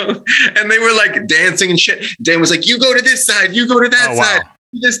 You know, and they were like dancing and shit. Dan was like, you go to this side, you go to that side,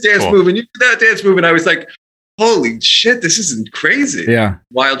 you this dance move, and you do that dance move. And I was like, holy shit, this isn't crazy. Yeah.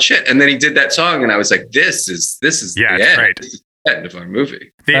 Wild shit. And then he did that song, and I was like, this is the end. Great. This is the end of our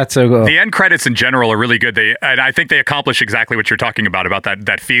movie. That's so cool. The end credits in general are really good. And I think they accomplish exactly what you're talking about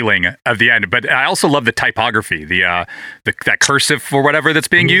that feeling of the end. But I also love the typography, that cursive or whatever that's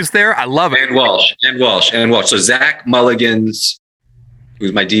being used there. I love it. And Walsh. So Zach Mulligan's,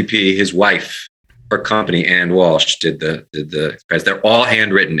 who's my DP, his wife, her company, Ann Walsh, did the guys. They're all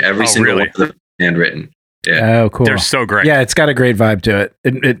handwritten. Every single one of them handwritten. Yeah. Oh, cool. They're so great. Yeah, it's got a great vibe to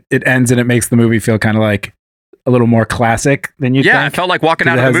it. It ends and it makes the movie feel kind of like a little more classic than you think. Yeah, it felt like walking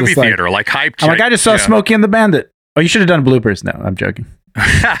out of the movie theater, like hype. I'm like, I just saw Smokey and the Bandit. Oh, you should have done bloopers. No, I'm joking.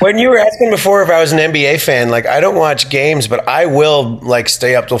 When you were asking before if I was an NBA fan, like, I don't watch games, but I will like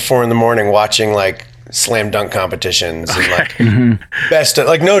stay up till 4 a.m. watching like slam dunk competitions and like best of,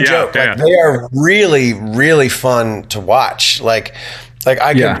 like, no joke. Like, they are really, really fun to watch. Like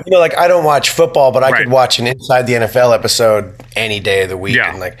I could, you know, like, I don't watch football, but I could watch an Inside the NFL episode any day of the week.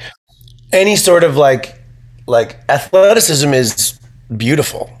 And like any sort of like athleticism is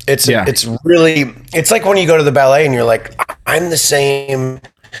beautiful. It's really, it's like when you go to the ballet and you're like, I'm the same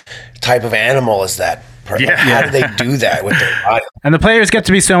type of animal as that person. How do they do that with their body? And the players get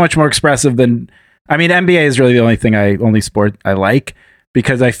to be so much more expressive than, I mean, NBA is really the only sport I like,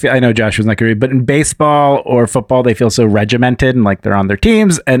 because I know Josh was not going to read, but in baseball or football, they feel so regimented and like they're on their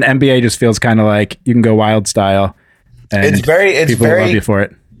teams, and NBA just feels kind of like you can go wild style. And it's very love you for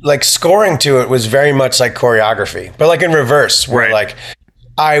it. Like, scoring to it was very much like choreography, but like in reverse, where like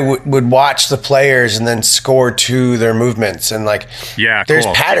I would watch the players and then score to their movements, and like there's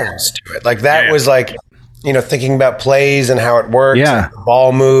patterns to it. Like that was like, you know, thinking about plays and how it works, and the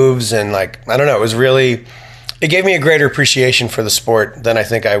ball moves, and like, I don't know, it gave me a greater appreciation for the sport than I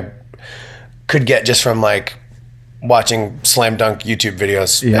think I could get just from like watching slam dunk YouTube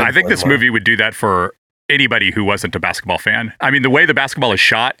videos. Yeah. I think this movie would do that for anybody who wasn't a basketball fan. I mean, the way the basketball is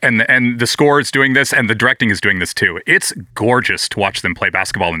shot, and the score is doing this, and the directing is doing this too. It's gorgeous to watch them play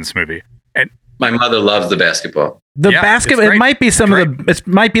basketball in this movie. And my mother loves the basketball. It might be it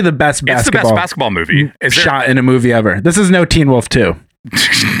might be the best basketball. It's the best basketball movie shot in a movie ever. This is no Teen Wolf 2.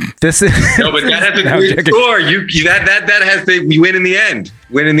 This is no, but that has a great score. That has we win in the end.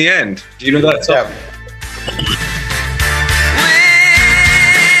 Win in the end. Do you know that song?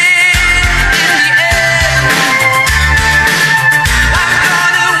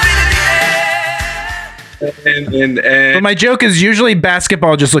 Yeah. But my joke is usually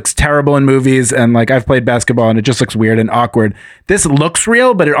basketball just looks terrible in movies, and like I've played basketball and it just looks weird and awkward. This looks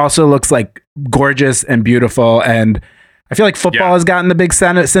real, but it also looks like gorgeous and beautiful, and I feel like football has gotten the big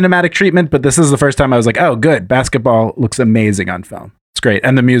cinematic treatment, but this is the first time I was like, oh, good. Basketball looks amazing on film. It's great.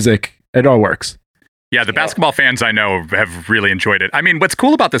 And the music, it all works. Yeah, the basketball fans I know have really enjoyed it. I mean, what's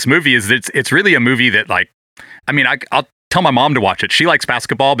cool about this movie is it's really a movie that, like, I mean, I'll tell my mom to watch it. She likes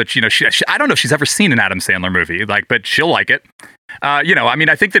basketball, but, you know, she I don't know if she's ever seen an Adam Sandler movie, like, but she'll like it. You know, I mean,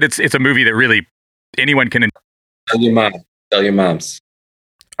 I think that it's a movie that really anyone can enjoy. Tell your moms.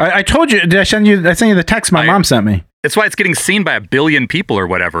 I told you, did I send you the text my mom sent me? It's why it's getting seen by 1 billion people or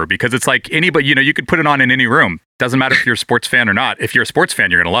whatever, because it's like anybody, you know, you could put it on in any room. Doesn't matter if you're a sports fan or not. If you're a sports fan,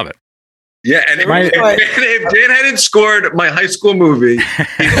 you're going to love it. Yeah, and if Dan hadn't scored my high school movie,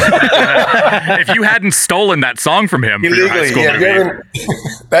 if you hadn't stolen that song from him for your high school movie,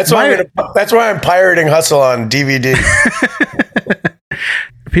 that's why I'm pirating Hustle on DVD.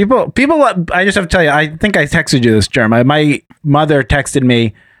 People, I just have to tell you, I think I texted you this, Jeremiah. My mother texted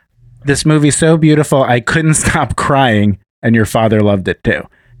me, "This movie's so beautiful, I couldn't stop crying, and your father loved it too."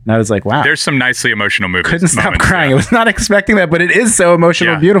 And I was like, wow. There's some nicely emotional movies. Couldn't stop crying. Yeah. I was not expecting that, but it is so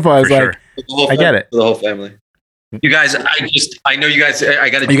emotional and beautiful. I was like, sure. I get it. For the whole family. You guys, I know you guys. I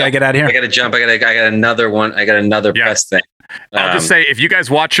got to. You gotta get out of here. I got to jump. I got another one. I got another press thing. I'll just say, if you guys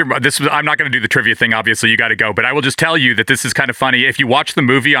watch I'm not going to do the trivia thing. Obviously, you got to go. But I will just tell you that this is kind of funny. If you watch the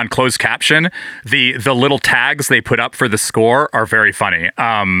movie on closed caption, the little tags they put up for the score are very funny.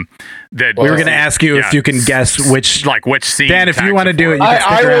 We were going to ask you if you can guess which scene. Dan, if you want to do it, you can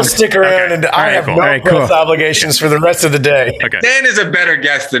I will stick around, and I have no press obligations for the rest of the day. Okay. Dan is a better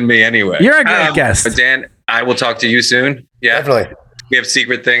guest than me, anyway. You're a great guest. But Dan, I will talk to you soon. Yeah, definitely. We have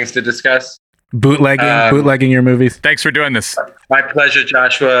secret things to discuss. Bootlegging your movies. Thanks for doing this. My pleasure,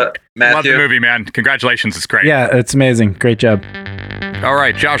 Joshua. Matthew. Love the movie, man. Congratulations. It's great. Yeah, it's amazing. Great job. All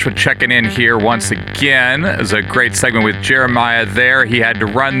right, Joshua checking in here once again. It was a great segment with Jeremiah there. He had to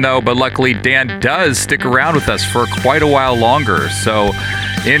run, though, but luckily Dan does stick around with us for quite a while longer. So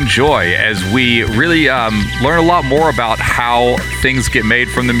enjoy as we really learn a lot more about how things get made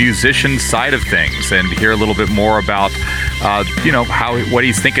from the musician side of things, and hear a little bit more about, what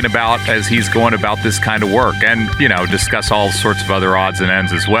he's thinking about as he's going about this kind of work, and, discuss all sorts of other odds and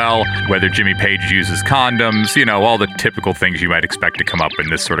ends as well, whether Jimmy Page uses condoms, all the typical things you might expect to come up in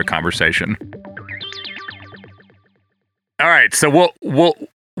this sort of conversation. All right, so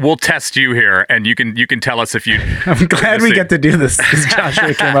we'll test you here, and you can tell us if you. I'm glad we get to do this because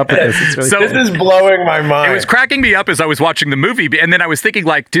Joshua came up with this. It's really this is blowing my mind. It was cracking me up as I was watching the movie, and then I was thinking,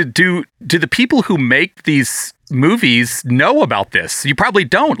 like, do the people who make these movies know about this? You probably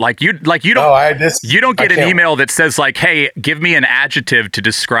don't. You don't. You don't get an email that says, like, "Hey, give me an adjective to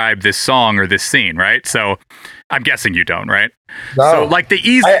describe this song or this scene," right? So I'm guessing you don't, right? No. So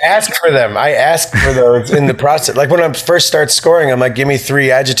I asked for them. I asked for those in the process. Like when I first start scoring, I'm like, give me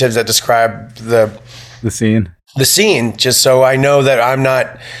 3 adjectives that describe the scene. The scene, just so I know that I'm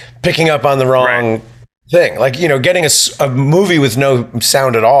not picking up on the wrong thing. Like, getting a movie with no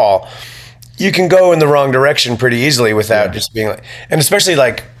sound at all, you can go in the wrong direction pretty easily without just being like, and especially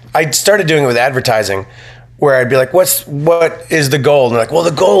like I started doing it with advertising where I'd be like, what is the goal? And they're like, well,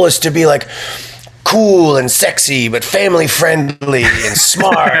 the goal is to be like cool and sexy, but family friendly and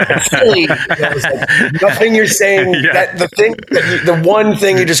smart and silly. Like, nothing you're saying that the one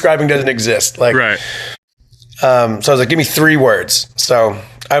thing you're describing doesn't exist. Like, right. So I was like, give me 3 words. So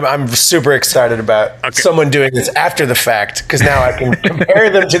I'm super excited about someone doing this after the fact, because now I can compare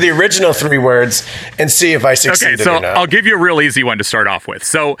them to the original 3 words and see if I succeeded or not. I'll give you a real easy one to start off with.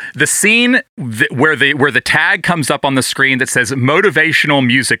 So the scene where the tag comes up on the screen that says motivational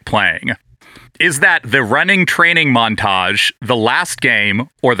music playing, is that the running training montage, the last game,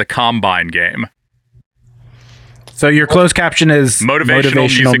 or the combine game? So your closed caption is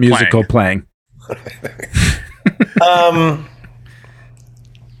motivational musical playing.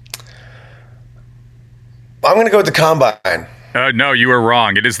 I'm going to go with the combine. No, you were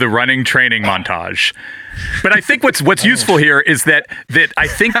wrong. It is the running training montage. But I think what's useful here is that I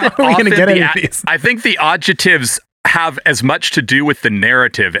think that I think the adjectives have as much to do with the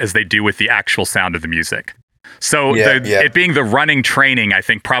narrative as they do with the actual sound of the music. So it being the running training, I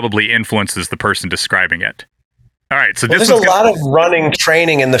think, probably influences the person describing it. All right, so there's a lot of running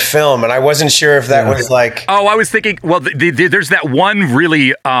training in the film, and I wasn't sure if that was like. Oh, I was thinking. Well, there's that one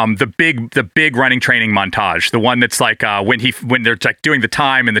really the big running training montage, the one that's like when they're like doing the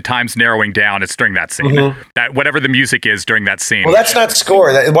time and the time's narrowing down. It's during that scene. Mm-hmm. That whatever the music is during that scene. Well, that's not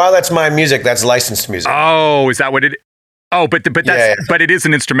score. While that's my music, that's licensed music. Oh, is that what it? Oh, but it is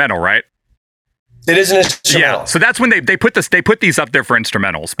an instrumental, right? It is an instrumental. Yeah, so that's when they put these up there for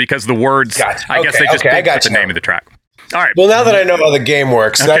instrumentals, because the words, gotcha. I guess they just put the name of the track. All right. Well, now that I know how the game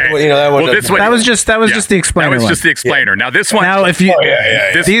works, that was just the explainer. That was just the explainer. Now this one. Now if you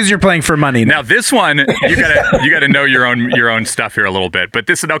these you're playing for money. Now this one you gotta know your own stuff here a little bit. But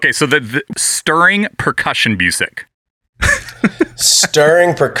this is okay. So the stirring percussion music.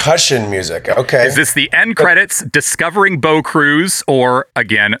 Stirring percussion music. Okay. Is this the end credits, Discovering Bo Cruz, or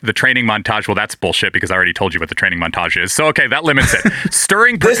again the training montage? Well, that's bullshit because I already told you what the training montage is. So okay, that limits it.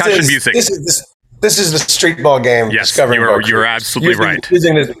 Stirring percussion music. This is the street ball game. Yes, Discovering Bo Cruz. You're absolutely right.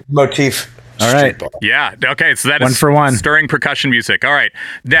 Using the motif. All right. Ball. Yeah. Okay. So that is 1 for 1. Stirring percussion music. All right.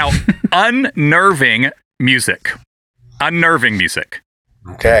 Now, unnerving music. Unnerving music.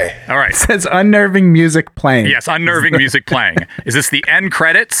 Okay. All right. It says unnerving music playing. Yes, unnerving music playing. Is this the end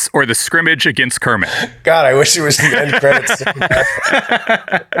credits or the scrimmage against Kermit? God, I wish it was the end credits.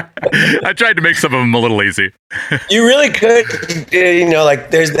 I tried to make some of them a little easy. You really could,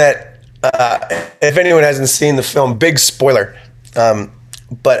 like there's that, if anyone hasn't seen the film, big spoiler.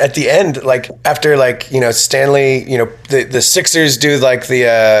 But at the end, like after Stanley, the Sixers do like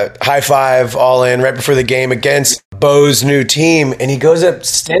the high five all in right before the game against Bo's new team, and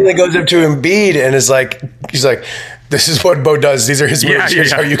Stanley goes up to Embiid and is like, he's like, this is what Bo does. These are his moves.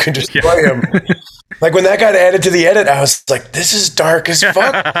 Here's how you can destroy him. Like when that got added to the edit, I was like, this is dark as fuck.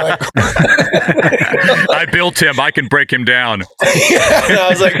 Like, I built him. I can break him down. and I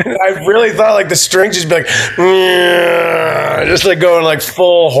was like, I really thought like the strings just be like, just like going like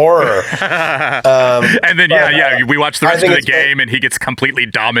full horror. And then, we watch the rest of the game and he gets completely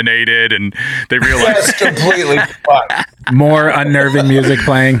dominated and they realize. That's completely fucked. More unnerving music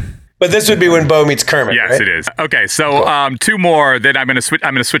playing. But this would be when Bo meets Kermit. Yes, right? it is. Okay, so two more. Then I'm gonna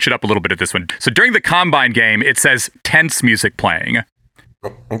switch it up a little bit at this one. So during the Combine game, it says tense music playing.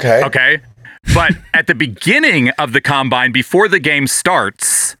 Okay. But at the beginning of the Combine, before the game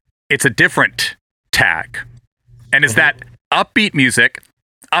starts, it's a different tag. And is that upbeat music,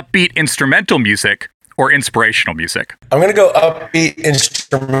 upbeat instrumental music, or inspirational music? I'm gonna go upbeat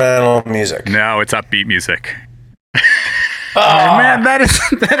instrumental music. No, it's upbeat music. Oh man, that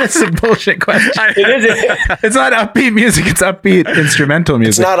is a bullshit question. It's not upbeat music, it's upbeat instrumental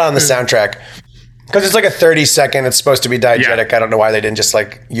music. It's not on the soundtrack. Because it's like a 30-second, it's supposed to be diegetic. Yeah. I don't know why they didn't just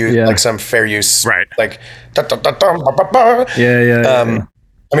like use like some fair use. Right. Like Yeah.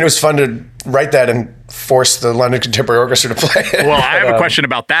 I mean, it was fun to write that and force the London Contemporary Orchestra to play it. Well, I have a question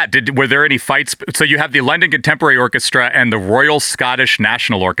about that. Were there any fights? So you have the London Contemporary Orchestra and the Royal Scottish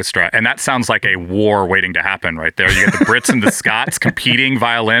National Orchestra, and that sounds like a war waiting to happen right there. You got the Brits and the Scots competing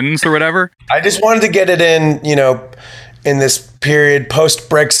violins or whatever. I just wanted to get it in, in this period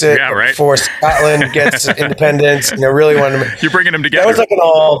post-Brexit before Scotland gets independence. Really wanted to... You're bringing them together. That was like an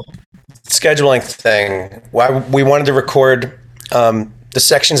all scheduling thing. We wanted to record... the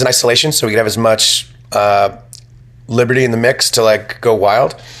sections in isolation so we could have as much liberty in the mix to like go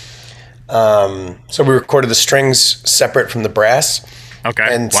wild. So we recorded the strings separate from the brass. Okay.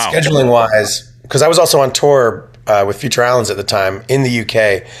 And scheduling wise, because I was also on tour with Future Islands at the time in the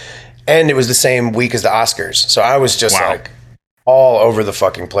UK, and it was the same week as the Oscars. So I was just like all over the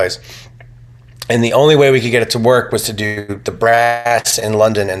fucking place. And the only way we could get it to work was to do the brass in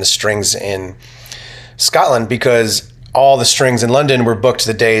London and the strings in Scotland, because all the strings in London were booked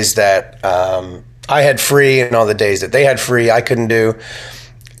the days that I had free, and all the days that they had free I couldn't do.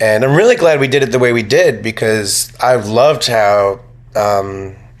 And I'm really glad we did it the way we did, because I loved how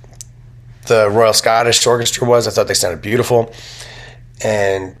the Royal Scottish Orchestra was. I thought they sounded beautiful,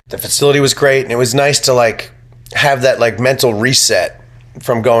 and the facility was great, and it was nice to like have that like mental reset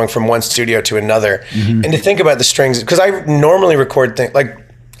from going from one studio to another, and to think about the strings, because I normally record things like...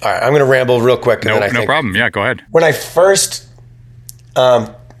 All right, I'm going to ramble real quick. No problem. Yeah, go ahead. When I first,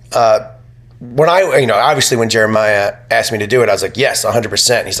 obviously when Jeremiah asked me to do it, I was like, yes,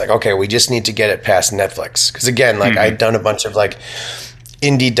 100%. He's like, okay, we just need to get it past Netflix. Because again, like I'd done a bunch of like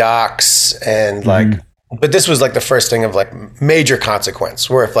indie docs and like, but this was like the first thing of like major consequence,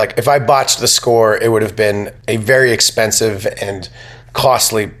 where if I botched the score, it would have been a very expensive and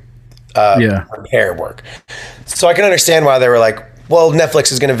costly repair work. So I can understand why they were like, well,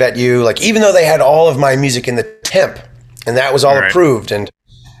 Netflix is going to vet you. Like, even though they had all of my music in the temp and that was all approved, and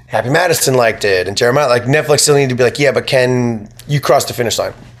Happy Madison liked it, and Jeremiah, like Netflix still needed to be like, yeah, but can you cross the finish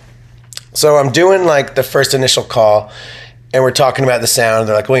line? So I'm doing like the first initial call, and we're talking about the sound.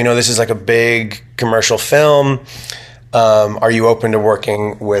 They're like, well, this is like a big commercial film. Are you open to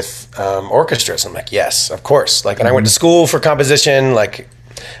working with orchestras? I'm like, yes, of course. Like, and I went to school for composition. Like,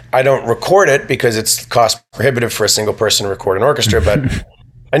 I don't record it because it's cost prohibitive for a single person to record an orchestra, but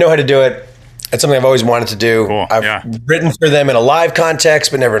I know how to do it. It's something I've always wanted to do. Cool. I've written for them in a live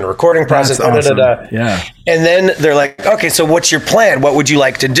context, but never in a recording process. That's awesome. Yeah. And then they're like, okay, so what's your plan? What would you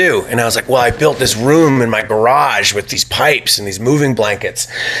like to do? And I was like, well, I built this room in my garage with these pipes and these moving blankets,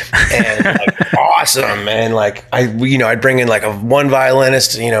 and like, awesome. And like, I'd bring in like one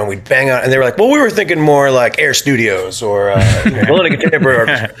violinist, we'd bang out. And they were like, well, we were thinking more like Air Studios or London Contemporary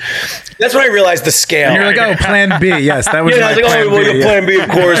Orchestra. That's when I realized the scale. And you're like, oh, plan B. Yes, that was I was like, plan B, of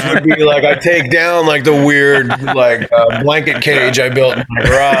course, would be like, I take down like the weird like blanket cage I built in my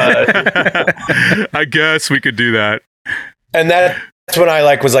garage. I guess we could do that. And that's when I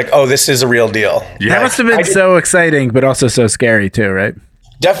was like, oh, this is a real deal. Yeah. That must have been so exciting, but also so scary too, right?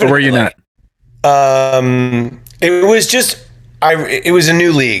 Definitely. Or were you not? It was just, it was a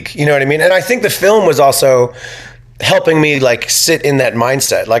new league, you know what I mean? And I think the film was also helping me like sit in that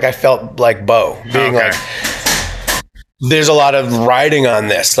mindset. Like I felt like Bo being like, there's a lot of riding on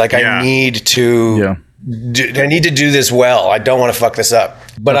this. Like I need to do this well. I don't want to fuck this up.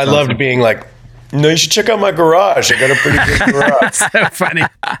 But I loved being like, no, you should check out my garage. I got a pretty good garage. So funny.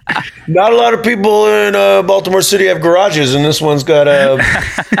 Not a lot of people in Baltimore City have garages, and this one's got a.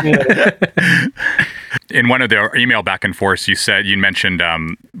 In one of the email back and forth, you mentioned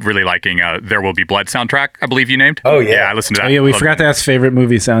really liking There Will Be Blood soundtrack, I believe you named. Oh, yeah. Yeah, I listened to that. Oh, yeah, we forgot to ask favorite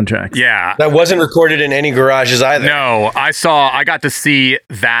movie soundtracks. Yeah. That wasn't recorded in any garages either. No, I got to see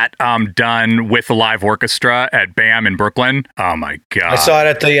that done with a live orchestra at BAM in Brooklyn. Oh my God. I saw it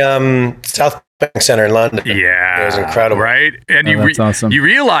at the South Bank Center in London. Yeah. It was incredible. Right? And that's awesome. You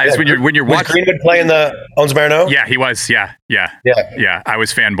realize when you're was watching. Greenwood playing the Owensmere? Yeah, he was. Yeah. I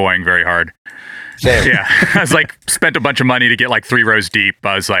was fanboying very hard. Same. Yeah. I was like, spent a bunch of money to get like 3 rows deep.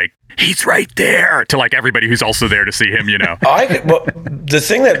 I was like, he's right there, to like everybody who's also there to see him, you know. The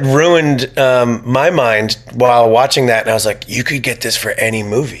thing that ruined my mind while watching that, and I was like, you could get this for any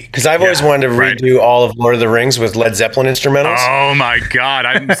movie. Because I've always wanted to redo all of Lord of the Rings with Led Zeppelin instrumentals. Oh my God.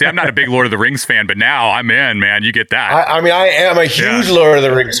 I'm not a big Lord of the Rings fan, but now I'm in, man. You get that. I am a huge Lord of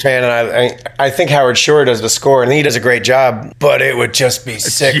the Rings fan, and I think Howard Shore does the score, and he does a great job, but it would just be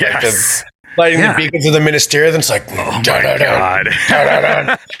sick. Yes. Lighting the beacons of the Ministerium, it's like, oh my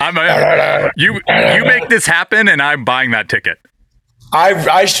God. You make this happen, and I'm buying that ticket. I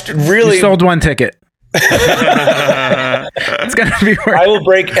really you sold one ticket. It's gonna be worth. I will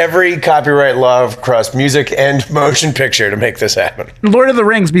break every copyright law across music and motion picture to make this happen. Lord of the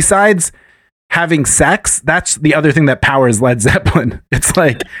Rings, besides having sex, that's the other thing that powers Led Zeppelin. It's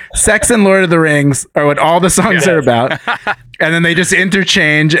like sex and Lord of the Rings are what all the songs are about. And then they just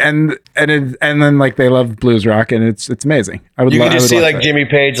interchange, and then like they love blues rock, and it's amazing. You can just see like Jimmy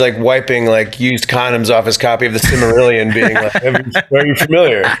Page like wiping like used condoms off his copy of the Silmarillion, being like, "Are you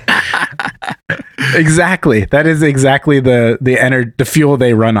familiar?" Exactly. That is exactly the fuel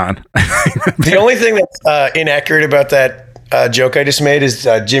they run on. The only thing that's inaccurate about that joke I just made is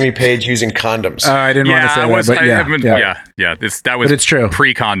Jimmy Page using condoms. I didn't want to say that, but that was it's true.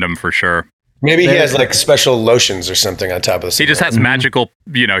 Pre-condom for sure. Maybe he has like special lotions or something on top of this. He just has magical,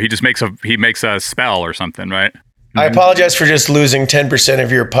 he just makes a spell or something, right? I apologize for just losing 10%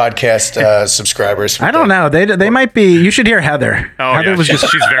 of your podcast subscribers. I don't know. They might be. You should hear Heather. Oh, Heather was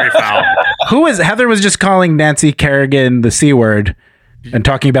she's very foul. Heather was just calling Nancy Kerrigan the C word and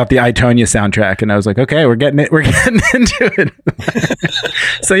talking about the I, Tonya soundtrack, and I was like, okay, we're getting into it.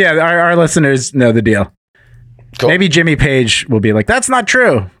 So yeah, our listeners know the deal. Cool. Maybe Jimmy Page will be like, that's not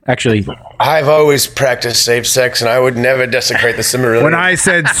true. Actually, I've always practiced safe sex, and I would never desecrate the Silmarillion. When I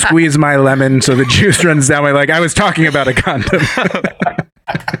said squeeze my lemon so the juice runs down my leg, I was talking about a condom.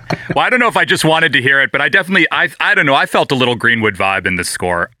 Well, I don't know if I just wanted to hear it, but I definitely, I don't know. I felt a little Greenwood vibe in this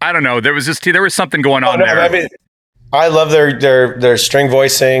score. I don't know. There was something going on there. I mean, I love their string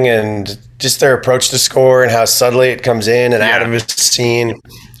voicing and just their approach to score and how subtly it comes in and out of a scene,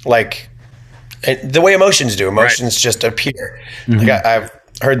 like. And the way emotions do. Emotions just appear. Mm-hmm. Like I've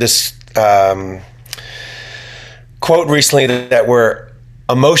heard this quote recently that we're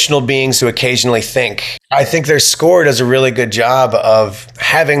emotional beings who occasionally think. I think their score does a really good job of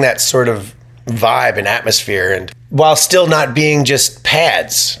having that sort of vibe and atmosphere, and while still not being just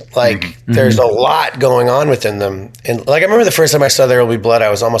pads. Like there's a lot going on within them. And like I remember the first time I saw There Will Be Blood, I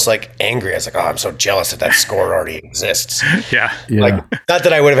was almost like angry. I was like, oh, I'm so jealous that score already exists. Yeah. Like not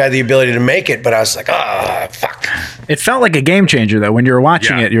that I would have had the ability to make it, but I was like, oh, fuck. It felt like a game changer though. When you were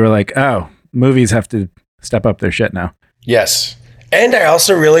watching it, you were like, oh, movies have to step up their shit now. Yes. And I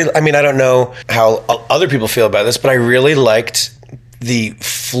also really, I don't know how other people feel about this, but I really liked the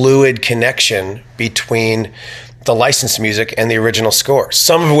fluid connection between the licensed music and the original score,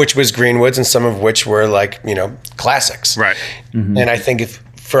 some of which was Greenwood's and some of which were like, classics. Right. Mm-hmm. And I think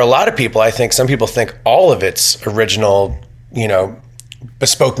for a lot of people, I think some people think all of it's original,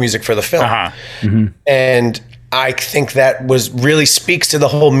 bespoke music for the film. Uh-huh. Mm-hmm. And I think that really speaks to the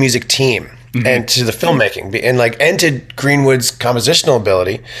whole music team and to the filmmaking and to Greenwood's compositional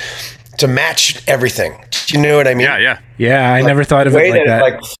ability to match everything. Do you know what I mean? Yeah. I never thought of it like that. The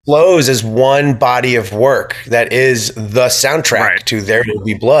way that it flows as one body of work that is the soundtrack to There Will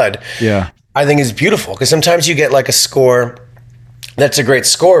Be Blood. Yeah, I think is beautiful, because sometimes you get like a score that's a great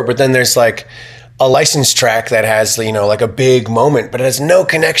score, but then there's like a licensed track that has like a big moment, but it has no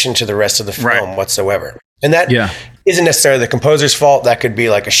connection to the rest of the film whatsoever. And that isn't necessarily the composer's fault. That could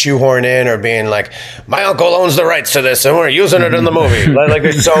be like a shoehorn in, or being like, my uncle owns the rights to this and we're using it in the movie. Like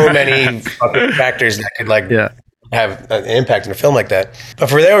there's so many fucking factors that could have an impact in a film like that.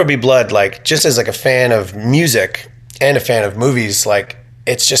 But for There Will Be Blood, like just as like a fan of music and a fan of movies, like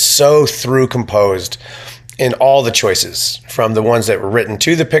it's just so through composed in all the choices, from the ones that were written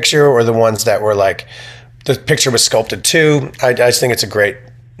to the picture or the ones that were like the picture was sculpted to. I just think it's a great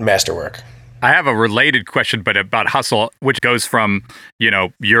masterwork. I have a related question, but about Hustle, which goes from,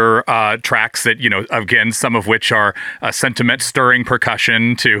 your tracks that, again, some of which are sentiment stirring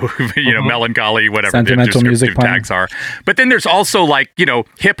percussion to, melancholy, whatever Sentimental the music descriptive tags are. But then there's also like,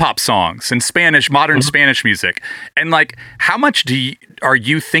 hip hop songs and modern Spanish music. And like, how much are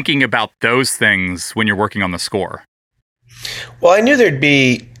you thinking about those things when you're working on the score? Well, I knew there'd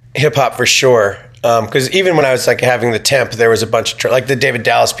be hip hop for sure. Because even when I was like having the temp, there was a bunch of like the David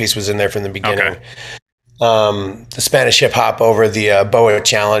Dallas piece was in there from the beginning. Okay. The Spanish hip hop over the Boa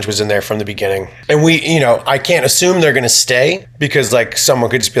Challenge was in there from the beginning. And I can't assume they're going to stay because like someone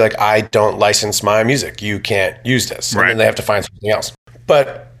could just be like, I don't license my music. You can't use this. Right. And then they have to find something else.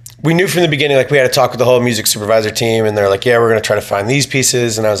 But we knew from the beginning, like we had to talk with the whole music supervisor team and they're like, yeah, we're going to try to find these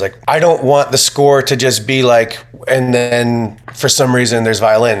pieces. And I was like, I don't want the score to just be like, and then for some reason there's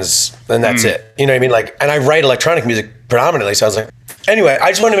violins and that's it. You know what I mean? Like, and I write electronic music predominantly. So I was like, anyway, I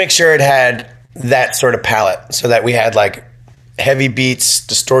just wanted to make sure it had that sort of palette so that we had like heavy beats,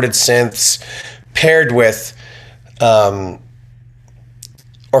 distorted synths paired with,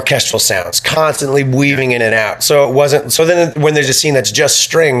 orchestral sounds constantly weaving in and out. So it wasn't, so then when there's a scene that's just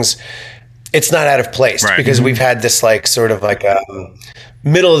strings, it's not out of place because we've had this like sort of like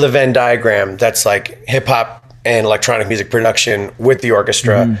middle of the Venn diagram that's like hip hop and electronic music production with the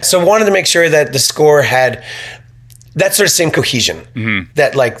orchestra. So wanted to make sure that the score had that sort of same cohesion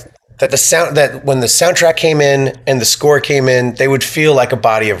that like that the sound that when the soundtrack came in and the score came in, they would feel like a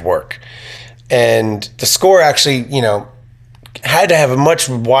body of work. And the score actually, had to have a much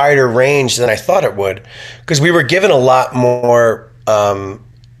wider range than I thought it would because we were given a lot more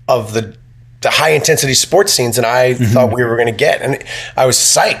of the high intensity sports scenes than I thought we were going to get. And I was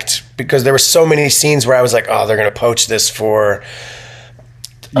psyched because there were so many scenes where I was like, oh, they're going to poach this for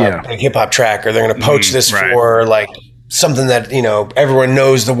a hip hop track or they're going to poach this for like something that, everyone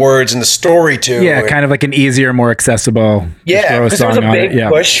knows the words and the story to. Yeah, kind of like an easier, more accessible. Yeah, because there was a big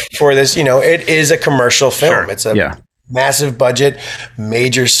push for this. It is a commercial film. It's a massive budget,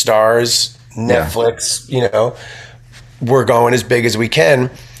 major stars, Netflix, we're going as big as we can.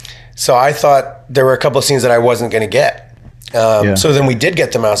 So I thought there were a couple of scenes that I wasn't going to get. So then we did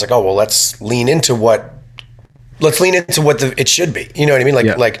get them. I was like, oh, well, let's lean into what it should be. You know what I mean?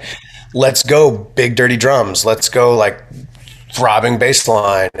 Like, let's go big, dirty drums. Let's go like throbbing bass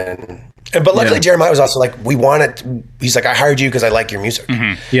line. But luckily Jeremiah was also like, he's like, I hired you because I like your music.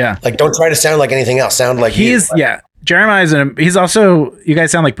 Yeah. Like, don't try to sound like anything else. Sound like Jeremiah's he's also, you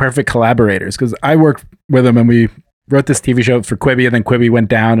guys sound like perfect collaborators because I worked with him and we wrote this TV show for Quibi and then Quibi went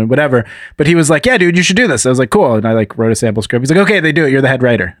down and whatever. But he was like, yeah, dude, you should do this. I was like, cool. And I like wrote a sample script. He's like, okay, they do it. You're the head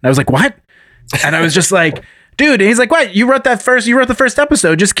writer. And I was like, what? And I was just like, dude. And he's like, what? You wrote the first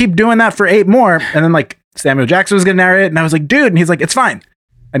episode. Just keep doing that for 8 more. And then like Samuel Jackson was going to narrate it. And I was like, dude. And he's like, it's fine.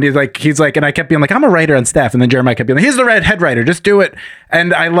 And he's like, and I kept being like, I'm a writer on staff. And then Jeremiah kept being like, he's the head writer. Just do it.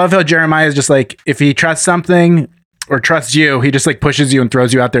 And I love how Jeremiah is just like, if he trusts something or trusts you, he just like pushes you and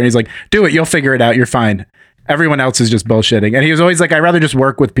throws you out there. And he's like, do it. You'll figure it out. You're fine. Everyone else is just bullshitting. And he was always like, I'd rather just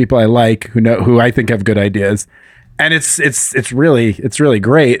work with people I like, who I think have good ideas. And it's really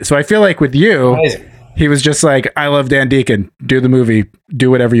great. So I feel like with you, he was just like, I love Dan Deacon. Do the movie.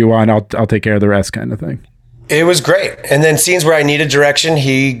 Do whatever you want. I'll take care of the rest kind of thing. It was great. And then scenes where I needed direction,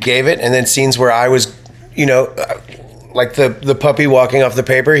 he gave it. And then scenes where I was, like the puppy walking off the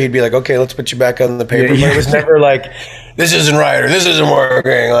paper, he'd be like, okay, let's put you back on the paper. But it was never like, this isn't right or this isn't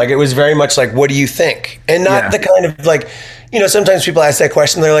working. Like, it was very much like, what do you think? And not the kind of like, sometimes people ask that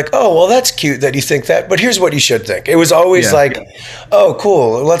question. They're like, oh, well, that's cute that you think that, but here's what you should think. It was always like, oh,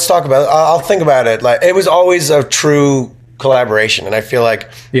 cool. Let's talk about it. I'll think about it. Like, it was always a true collaboration. And I feel like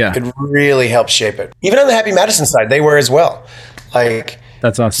it really helped shape it. Even on the Happy Madison side, they were as well. Like,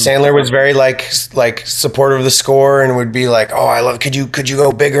 that's awesome. Sandler was very like supportive of the score and would be like, oh, I love, could you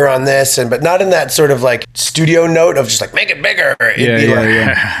go bigger on this? But not in that sort of like studio note of just like, make it bigger. It'd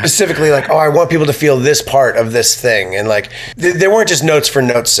be specifically like, oh, I want people to feel this part of this thing. And like, there weren't just notes for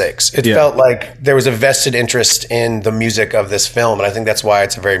notes' sakes. It felt like there was a vested interest in the music of this film. And I think that's why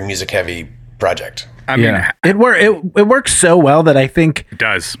it's a very music heavy project. I mean, it works so well that I think it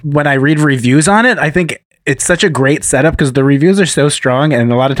does. When I read reviews on it, I think it's such a great setup because the reviews are so strong.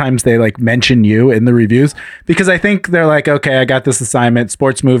 And a lot of times they like mention you in the reviews because I think they're like, okay, I got this assignment,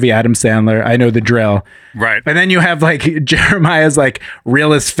 sports movie, Adam Sandler. I know the drill. Right. And then you have like Jeremiah's like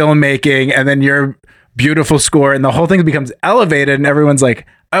realist filmmaking and then your beautiful score and the whole thing becomes elevated and everyone's like,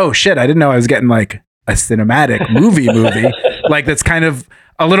 oh shit, I didn't know I was getting like a cinematic movie like that's kind of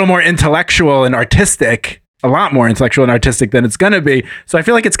a little more intellectual and artistic. A lot more intellectual and artistic than it's going to be. So I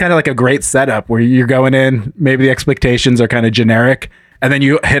feel like it's kind of like a great setup where you're going in, maybe the expectations are kind of generic and then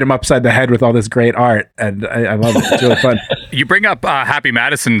you hit him upside the head with all this great art, and I love it. It's really fun. You bring up Happy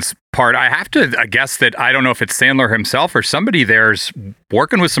Madison's part. I have to guess that I don't know if it's Sandler himself or somebody there's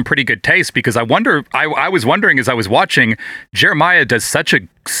working with some pretty good taste, because I wonder. I was wondering as I was watching, Jeremiah does such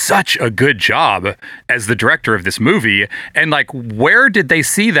a good job as the director of this movie, and like, where did they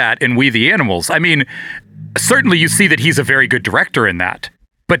see that in We the Animals? I mean, certainly you see that he's a very good director in that.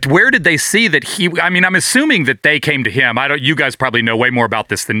 But where did they see that I'm assuming that they came to him. You guys probably know way more about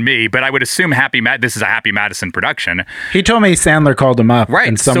this than me, but I would assume this is a Happy Madison production. He told me Sandler called him up, right?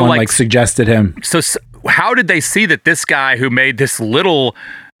 And someone suggested him. So how did they see that this guy who made this little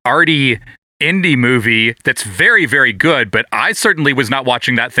arty indie movie that's very, very good, but I certainly was not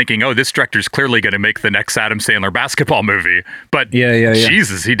watching that thinking, oh, this director's clearly going to make the next Adam Sandler basketball movie. But yeah.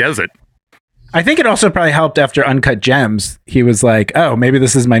 Jesus, he does it. I think it also probably helped after Uncut Gems. He was like, oh, maybe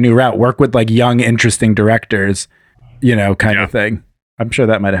this is my new route. Work with like young, interesting directors, kind of thing. I'm sure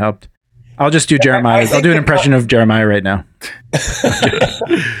that might have helped. I'll just do Jeremiah. I'll do an impression of Jeremiah right now.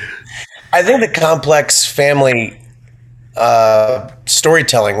 I think the complex family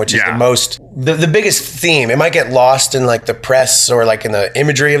storytelling, which is the biggest theme, it might get lost in like the press or like in the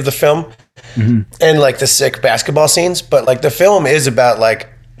imagery of the film and like the sick basketball scenes. But like the film is about like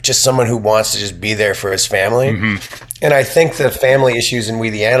just someone who wants to just be there for his family. And I think the family issues in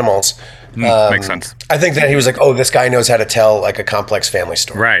We the Animals makes sense. I think that he was like, oh, this guy knows how to tell like a complex family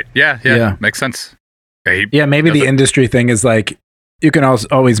story. Right. Yeah. Makes sense. Maybe the industry thing is like, you can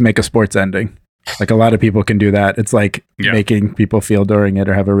always make a sports ending. Like a lot of people can do that. It's like making people feel during it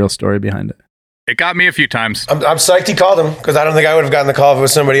or have a real story behind it. It got me a few times. I'm psyched he called him, because I don't think I would have gotten the call if it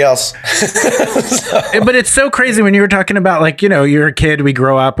was somebody else. But it's so crazy when you were talking about like, you're a kid, we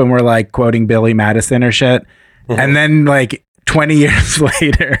grow up and we're like quoting Billy Madison or shit. And then like 20 years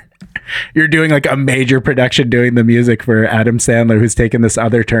later, you're doing like a major production doing the music for Adam Sandler, who's taken this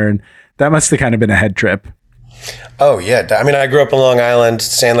other turn. That must have kind of been a head trip. Oh, yeah. I mean, I grew up in Long Island.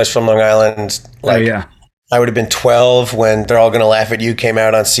 Sandler's from Long Island. Like, I would have been 12 when They're All Gonna Laugh at You came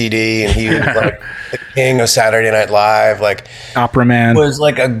out on CD, and he was like the king of Saturday Night Live. Like Opera Man was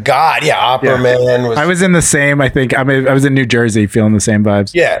like a god. Yeah, Opera Man was. I was in the same. I think I was in New Jersey, feeling the same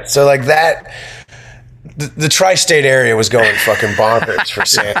vibes. Yeah, so like that. The tri-state area was going fucking bonkers for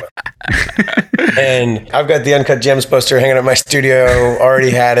Sandler. And I've got the Uncut Gems poster hanging at my studio.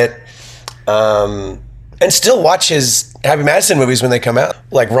 Already had it. And still watch his Happy Madison movies when they come out.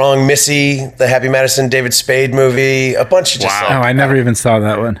 Like Wrong Missy, the Happy Madison David Spade movie, a bunch of just I never even saw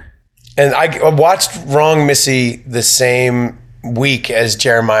that one. And I watched Wrong Missy the same week as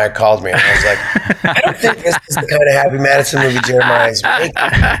Jeremiah called me. And I was like, I don't think this is the kind of Happy Madison movie Jeremiah is making.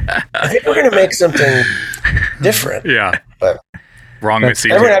 I think we're going to make something different. Yeah. But Wrong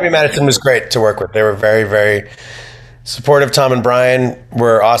Missy. Everyone Happy Madison was great to work with. They were very, very supportive. Tom and Brian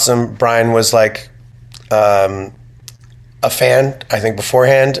were awesome. Brian was like, a fan, I think,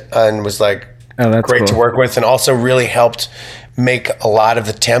 beforehand, and was like great to work with, and also really helped make a lot of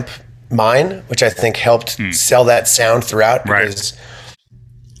the temp mine, which I think helped sell that sound throughout. Because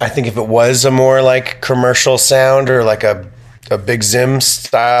I think if it was a more like commercial sound or like a Big Zim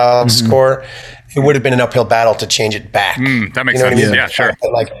style score, it would have been an uphill battle to change it back. That makes sense. I mean? Yeah, sure.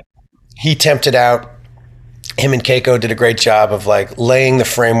 But like he temped it out. Him and Keiko did a great job of like laying the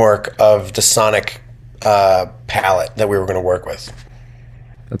framework of the sonic palette that we were going to work with.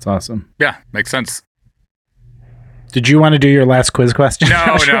 That's awesome. Yeah, makes sense. Did you want to do your last quiz question? No,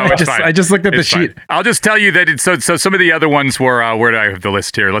 it's fine. I just looked at the sheet. I'll just tell you that so some of the other ones were, where do I have the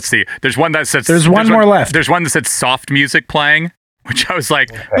list here? Let's see. There's one that says... There's one more left. There's one that said soft music playing, which I was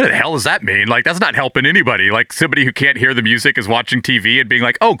like, what the hell does that mean? Like, that's not helping anybody. Like, somebody who can't hear the music is watching TV and being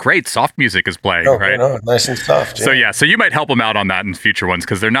like, oh, great, soft music is playing, right? No, nice and soft. Yeah. So you might help them out on that in future ones,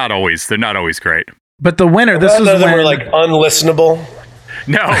 because they're not always great. But the winner, this was when they were like unlistenable.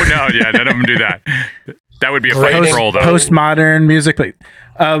 No, none of them do that. That would be a fun troll, though. Postmodern music.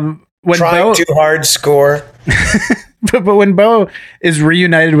 When Trying too hard, score. but when Bo is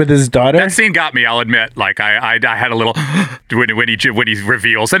reunited with his daughter, that scene got me. I'll admit. Like I had a little when he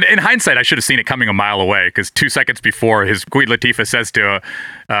reveals. And in hindsight, I should have seen it coming a mile away, because 2 seconds before, his Queen Latifah says to,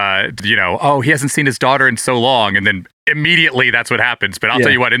 oh, he hasn't seen his daughter in so long, and then immediately that's what happens. But I'll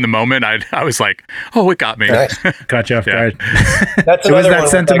tell you what, in the moment, I was like, oh, it got me. Nice. Got you off guard. That's it was that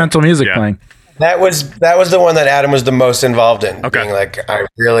sentimental music playing. That was the one that Adam was the most involved in. Okay. Being like, I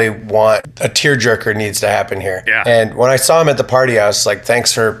really want a tearjerker needs to happen here. Yeah. And when I saw him at the party, I was like,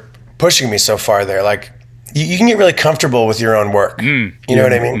 thanks for pushing me so far there. Like, you can get really comfortable with your own work. You know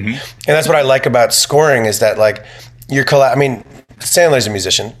what I mean? And that's what I like about scoring, is that like Sandler's a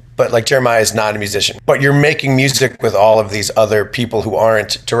musician, but like Jeremiah is not a musician. But you're making music with all of these other people who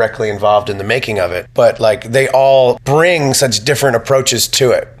aren't directly involved in the making of it. But like they all bring such different approaches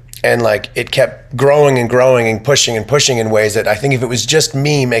to it. And like it kept growing and growing and pushing in ways that I think if it was just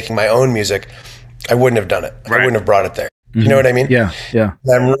me making my own music, I wouldn't have done it. I wouldn't have brought it there. You know what I mean? Yeah. And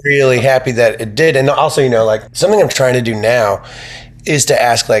I'm really happy that it did. And also, like something I'm trying to do now is to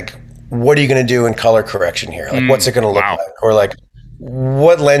ask like, what are you going to do in color correction here? Like, what's it going to look like? Or like,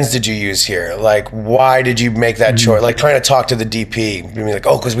 what lens did you use here? Like, why did you make that choice? Like trying to talk to the DP, being like,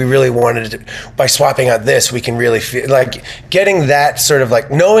 oh, because we really wanted to, by swapping out this, we can really feel like getting that sort of like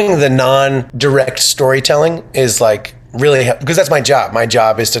knowing the non-direct storytelling is like really, because that's my job. My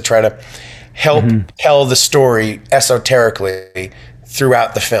job is to try to help tell the story esoterically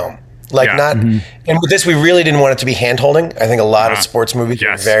throughout the film. Like and with this, we really didn't want it to be hand-holding. I think a lot of sports movies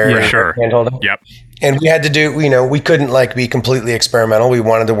are very hand-holding. Yep. And we had to do, we couldn't like be completely experimental. We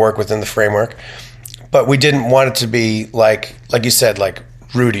wanted to work within the framework, but we didn't want it to be like you said, like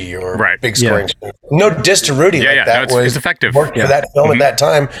Rudy or big scoring. No diss to Rudy. That was effective. Worked for that film at that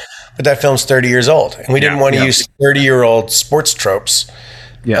time, but that film's 30 years old. And we didn't want to use 30-year-old sports tropes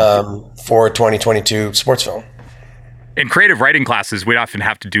for a 2022 sports film. In creative writing classes, we'd often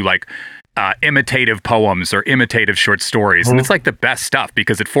have to do like imitative poems or imitative short stories. And it's like the best stuff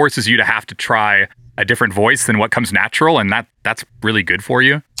because it forces you to have to try a different voice than what comes natural. And that's really good for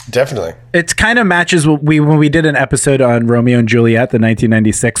you. Definitely. It kind of matches what when we did an episode on Romeo and Juliet, the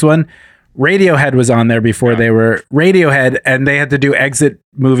 1996 one. Radiohead was on there before they were Radiohead, and they had to do exit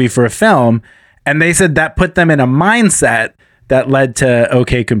movie for a film. And they said that put them in a mindset that led to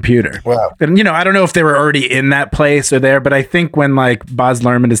OK Computer. Wow. And, I don't know if they were already in that place or there, but I think when like Baz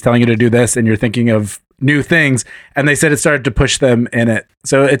Luhrmann is telling you to do this and you're thinking of new things, and they said it started to push them in it.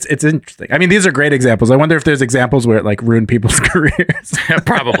 So it's interesting. I mean, these are great examples. I wonder if there's examples where it like ruined people's careers.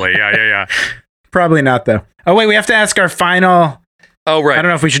 Probably. Yeah. Probably not though. Oh, wait, we have to ask our final. Oh, right. I don't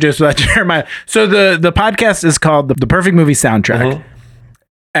know if we should do this without Jeremiah. So the podcast is called The Perfect Movie Soundtrack.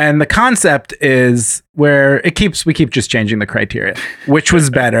 And the concept is where we keep just changing the criteria. Which was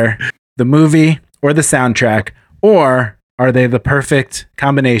better, the movie or the soundtrack, or are they the perfect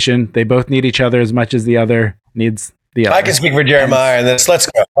combination? They both need each other as much as the other needs the other. I can speak for Jeremiah and this. Let's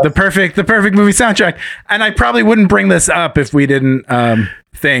go. The perfect movie soundtrack. And I probably wouldn't bring this up if we didn't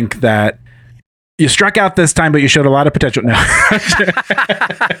think that you struck out this time, but you showed a lot of potential. No,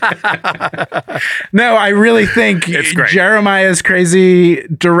 no, I really think Jeremiah's crazy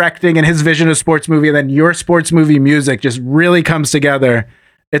directing and his vision of sports movie, and then your sports movie music just really comes together.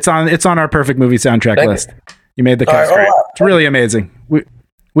 It's on our perfect movie soundtrack list. You made the cut. It's really amazing.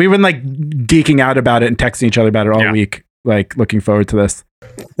 We've been like geeking out about it and texting each other about it all week, like looking forward to this.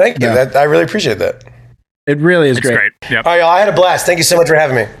 Thank you. I really appreciate that. It really is great. Yep. All right, y'all, I had a blast. Thank you so much for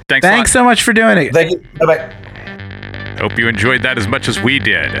having me. Thanks so much for doing it. Thank you. Bye-bye. Hope you enjoyed that as much as we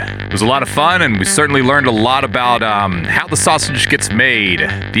did. It was a lot of fun, and we certainly learned a lot about how the sausage gets made,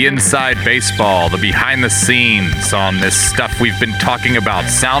 the inside baseball, the behind the scenes on this stuff we've been talking about,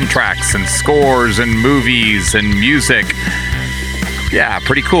 soundtracks and scores and movies and music. Yeah,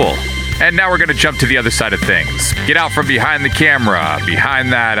 pretty cool. And now we're going to jump to the other side of things. Get out from behind the camera,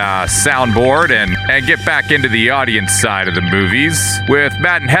 behind that soundboard, and get back into the audience side of the movies with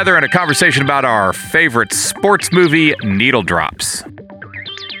Matt and Heather and a conversation about our favorite sports movie needle drops.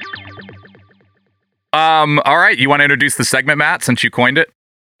 All right, you want to introduce the segment, Matt, since you coined it?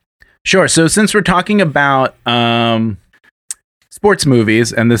 Sure. So since we're talking about sports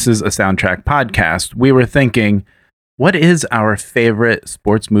movies, and this is a soundtrack podcast, we were thinking, what is our favorite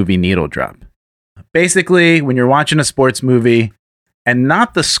sports movie needle drop? Basically, when you're watching a sports movie and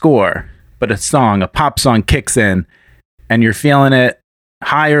not the score, but a pop song kicks in and you're feeling it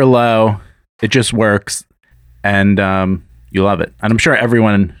high or low, it just works and you love it. And I'm sure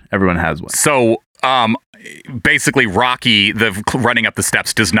everyone has one. So basically Rocky, the running up the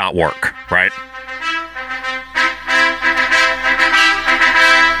steps does not work, right?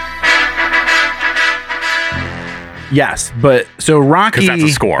 Yes, but so Rocky, that's a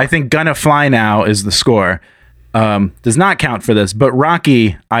score. I think Gonna Fly Now is the score. Does not count for this, but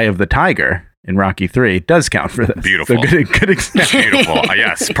Rocky, Eye of the Tiger in Rocky 3 does count for this. Beautiful. So good example. Beautiful.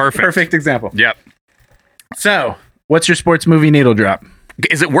 Yes, perfect. Perfect example. Yep. So, what's your sports movie needle drop?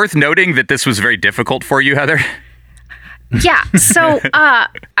 Is it worth noting that this was very difficult for you, Heather? Yeah. So,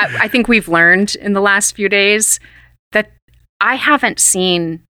 I think we've learned in the last few days that I haven't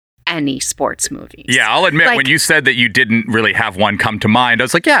seen any sports movies. Yeah, I'll admit, Like- when you said that you didn't really have one come to mind, I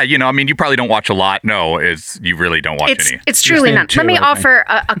was like, yeah, you probably don't watch a lot. No, you really don't watch any. It's truly not. Let me offer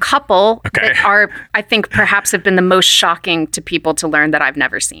a couple Okay. that are, I think, perhaps have been the most shocking to people to learn that I've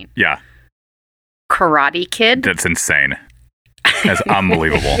never seen. Yeah, Karate Kid. that's insane. That's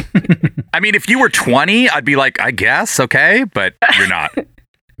unbelievable. I mean, if you were 20, I'd be like, I guess, okay, but you're not.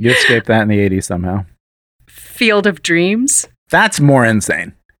 You escaped that in the 80s somehow. Field of Dreams. That's more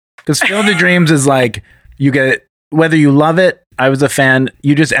insane. Because Field of Dreams is like, you get it, whether you love it, I was a fan,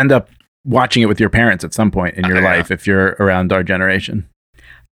 you just end up watching it with your parents at some point in your life if you're around our generation.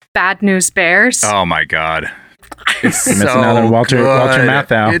 Bad News Bears. Oh my God. It's You're missing out on Walter good.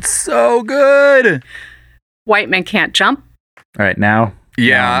 Matthau. It's so good. White Men Can't Jump. All right, now.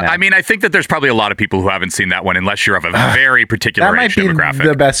 Yeah, now, I mean, I think that there's probably a lot of people who haven't seen that one unless you're of a very particular that might age be demographic.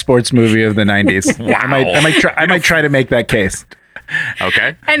 the best sports movie of the 90s. Wow. I might try to make that case.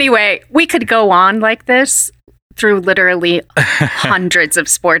 Okay. Anyway, we could go on like this through literally hundreds of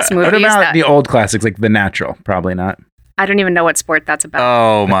sports movies. What about that the old classics like The Natural? Probably not. I don't even know what sport that's about.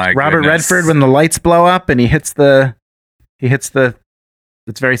 Oh my Robert goodness. Redford when the lights blow up and he hits the it's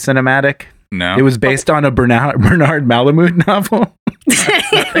very cinematic. No. It was based on a Bernard Malamud novel.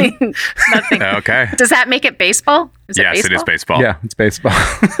 Nothing. Okay. Does that make it baseball? Yes, it is baseball. Yeah, it's baseball.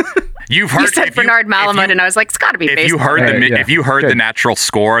 You've heard You said Bernard Malamud, and I was like, it's got to be if baseball. you heard Right, if you heard the Good. natural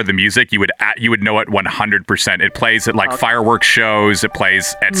score, the music, you would know it 100%. It plays at like fireworks shows. It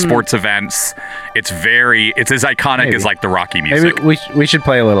plays at sports events. It's as iconic Maybe. as like the Rocky music. Maybe we should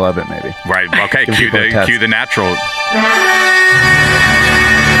play a little of it. Maybe. Right. Okay. Give people a test. Cue the natural.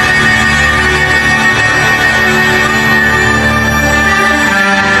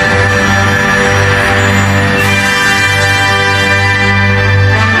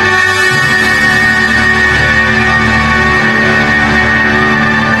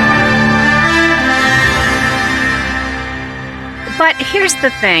 But here's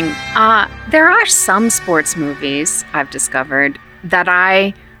the thing. There are some sports movies I've discovered that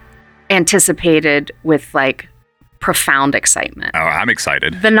I anticipated with like profound excitement. Oh, I'm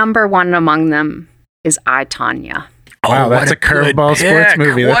excited. The number one among them is I, Tonya. Wow, that's what a curveball good sports pick.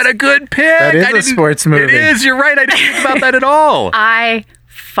 movie. What a good pick. That is I a didn't- sports movie. It is. You're right. I didn't think about that at all. I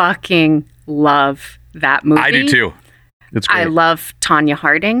fucking love that movie. I do too. It's great. I love Tanya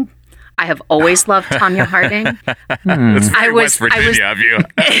Harding. I have always loved Tanya Harding. That's very I was- West Virginia of you.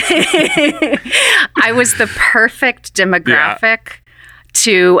 I was the perfect demographic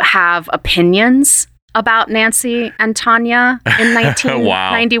to have opinions about Nancy and Tanya in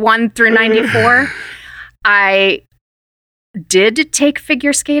 1991 through 94. I did take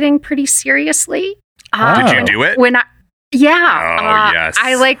figure skating pretty seriously. Did you do it? When yes.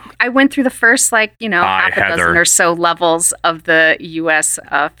 I went through the first half a Heather. dozen or so levels of the U.S.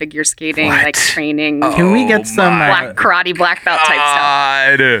 Figure skating What? training. Can we get some black karate black belt type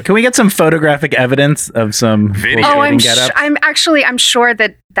stuff. God. Can we get some photographic evidence of some Video. cool Oh, I'm skating getups? I'm sure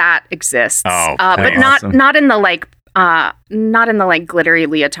that exists. Oh, but that's awesome. not in the like glittery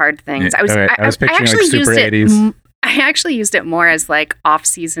leotard things. Yeah, I was picturing like super 80s. I actually used it more as like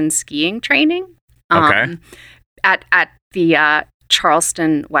off-season skiing training. Okay. At the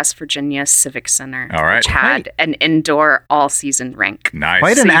Charleston, West Virginia Civic Center, All right. which had an indoor all-season rink. Nice.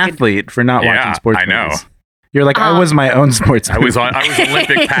 Quite an athlete for not Yeah, watching sports I know. movies. You're like, I was my own sports I was movie.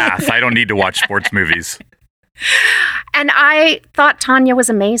 Olympic path. I don't need to watch sports movies. And I thought Tanya was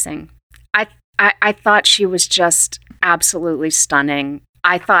amazing. I thought she was just absolutely stunning.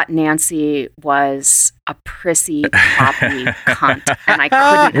 I thought Nancy was a prissy, poppy cunt, and I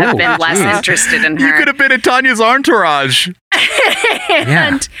couldn't have been less interested in her. You could have been in Tanya's entourage.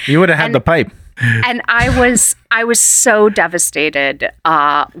 Yeah, you would have had the pipe. And I was so devastated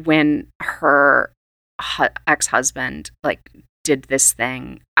when her ex-husband did this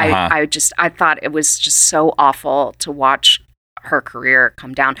thing. I thought it was just so awful to watch her career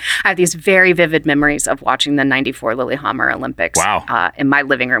come down. I have these very vivid memories of watching the 94 Lillehammer Olympics in my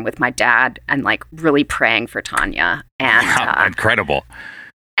living room with my dad and really praying for Tanya and incredible.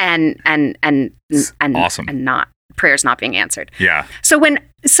 And awesome. And not prayers not being answered. Yeah. So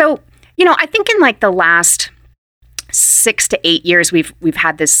I think in the last 6 to 8 years, we've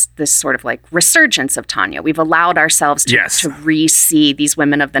had this sort of resurgence of Tanya. We've allowed ourselves to re-see these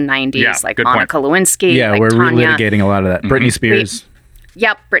women of the 90s, like Monica Lewinsky. Yeah, like we're Tanya. relitigating a lot of that. Britney Spears.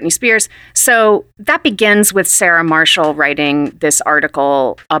 Britney Spears. So that begins with Sarah Marshall writing this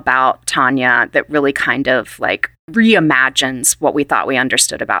article about Tanya that really kind of reimagines what we thought we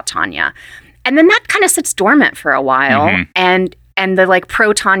understood about Tanya. And then that kind of sits dormant for a while. And the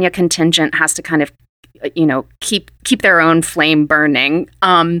pro Tanya contingent has to kind of keep their own flame burning.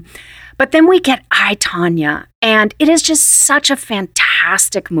 But then we get I, Tonya, and it is just such a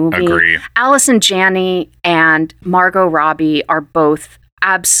fantastic movie. Agree. Allison Janney and Margot Robbie are both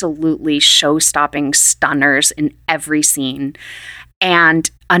absolutely show-stopping stunners in every scene. And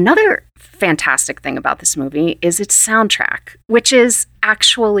another fantastic thing about this movie is its soundtrack, which is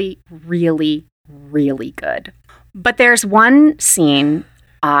actually really, really good. But there's one scene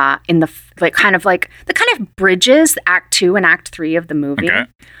in the kind of bridges Act 2 and Act 3 of the movie,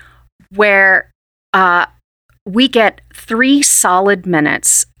 where we get 3 solid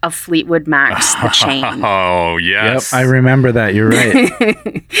minutes of Fleetwood Mac's The Chain. Oh, yes. Yep, I remember that. You're right.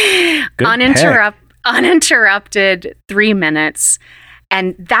 Uninterrupted 3 minutes.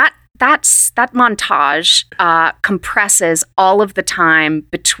 And that montage compresses all of the time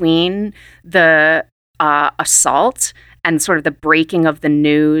between the assault and sort of the breaking of the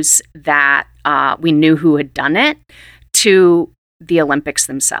news that we knew who had done it to the Olympics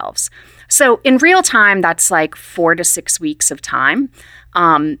themselves. So in real time, that's like 4 to 6 weeks of time.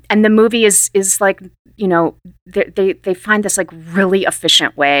 And the movie is like, they find this like really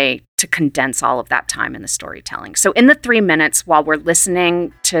efficient way to condense all of that time in the storytelling. So in the 3 minutes while we're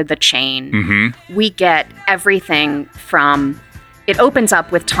listening to The Chain, we get everything from, it opens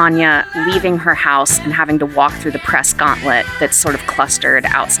up with Tonya leaving her house and having to walk through the press gauntlet that's sort of clustered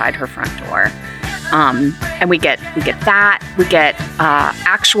outside her front door. And we get that. We get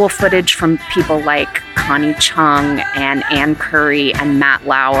actual footage from people like Connie Chung and Ann Curry and Matt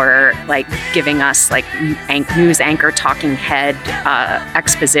Lauer, like giving us like news anchor talking head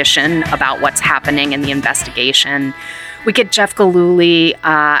exposition about what's happening in the investigation. We get Jeff Gillooly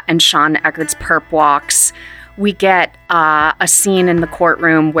and Sean Eckerd's perp walks. We get a scene in the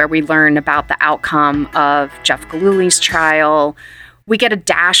courtroom where we learn about the outcome of Jeff Gillooly's trial. We get a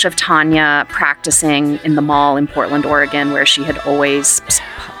dash of Tonya practicing in the mall in Portland, Oregon, where she had always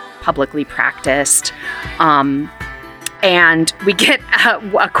publicly practiced. And we get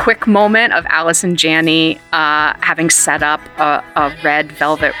a quick moment of Allison Janney having set up a red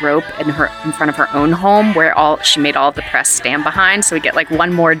velvet rope in front of her own home, where she made all of the press stand behind. So we get like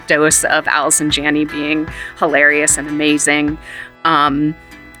one more dose of Allison Janney being hilarious and amazing. And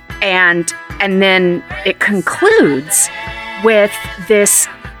then it concludes with this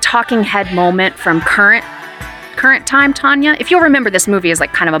talking head moment from current time Tonya. If you'll remember, this movie is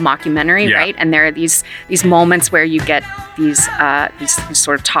like kind of a mockumentary, right? And there are these moments where you get these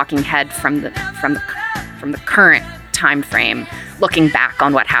sort of talking head from the current time frame, looking back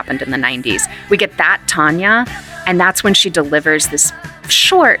on what happened in the 90s. We get that Tonya, and that's when she delivers this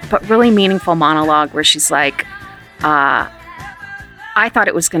short but really meaningful monologue where she's like, I thought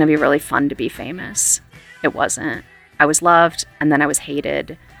it was going to be really fun to be famous. It wasn't. I was loved, and then I was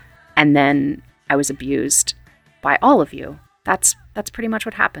hated, and then I was abused by all of you. That's pretty much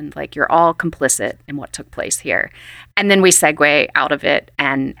what happened. Like, you're all complicit in what took place here. And then we segue out of it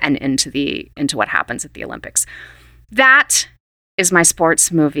and into what happens at the Olympics. That is my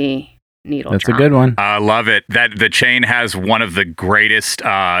sports movie needle That's drop. a good one. I love it. That The Chain has one of the greatest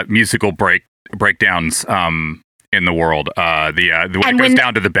musical breakdowns in the world. When it goes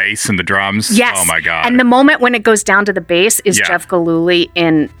down to the bass and the drums. Yes. Oh my God. And the moment when it goes down to the bass is Jeff Gillooly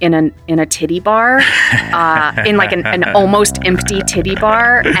in a titty bar, in like an almost empty titty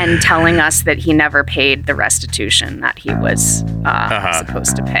bar, and telling us that he never paid the restitution that he was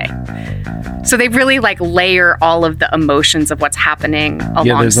supposed to pay. So they really like layer all of the emotions of what's happening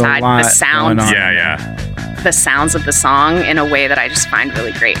alongside the sounds. The sounds of the song in a way that I just find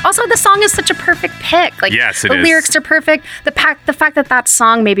really great. Also, the song is such a perfect pick. Like, yes, the lyrics are perfect. The fact that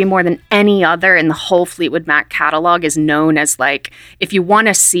song, maybe more than any other in the whole Fleetwood Mac catalog, is known as like, if you want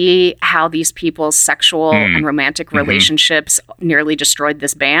to see how these people's sexual and romantic relationships nearly destroyed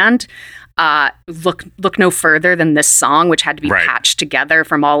this band, look no further than this song, which had to be patched together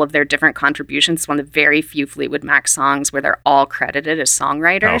from all of their different contributions. It's one of the very few Fleetwood Mac songs where they're all credited as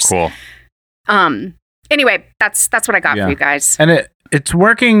songwriters. Oh, cool. Anyway, that's what I got for you guys. And it's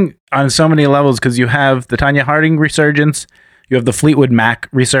working on so many levels, because you have the Tonya Harding resurgence, you have the Fleetwood Mac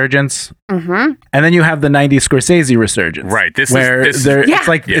resurgence, and then you have the 90s Scorsese resurgence. Right. It's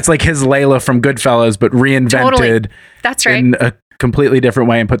like his Layla from Goodfellas, but reinvented That's right. in a completely different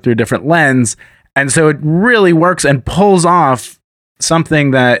way and put through a different lens. And so it really works and pulls off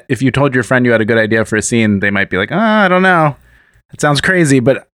something that if you told your friend you had a good idea for a scene, they might be like, I don't know. It sounds crazy,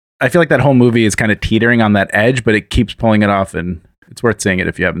 but I feel like that whole movie is kind of teetering on that edge, but it keeps pulling it off in It's worth seeing it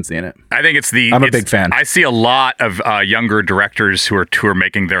if you haven't seen it. I think I'm a big fan. I see a lot of younger directors who are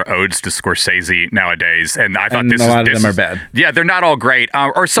making their odes to Scorsese nowadays, and I thought a lot of them are bad. Yeah, they're not all great.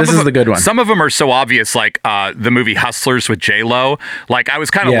 Or some this of is the good one. Some of them are so obvious, like the movie Hustlers with J-Lo. Like I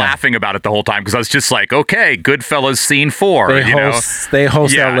was kind of laughing about it the whole time because I was just like, okay, Goodfellas scene 4. They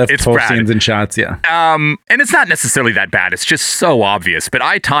wholesale lift whole scenes and shots. Yeah. And it's not necessarily that bad. It's just so obvious. But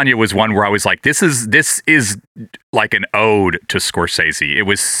I, Tonya was one where I was like, this is like an ode to Scorsese. It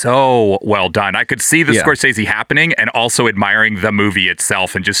was so well done. I could see the Scorsese happening and also admiring the movie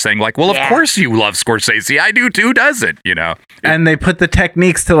itself and just saying like, well, of course you love Scorsese. I do too, does it? You know? And they put the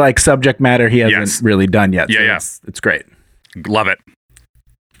techniques to like subject matter he hasn't really done yet. So it's great. Love it.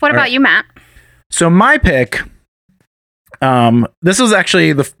 What about you, Matt? So my pick, this was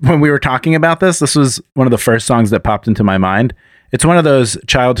actually when we were talking about this was one of the first songs that popped into my mind. It's one of those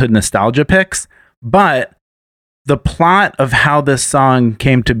childhood nostalgia picks, but the plot of how this song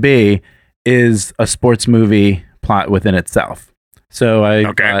came to be is a sports movie plot within itself. So I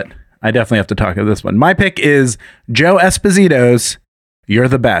thought I definitely have to talk about this one. My pick is Joe Esposito's "You're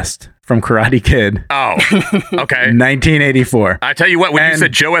the Best" from Karate Kid. Oh, okay. 1984. I tell you what, when you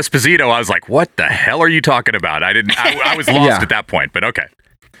said Joe Esposito, I was like, what the hell are you talking about? I was lost at that point, but okay.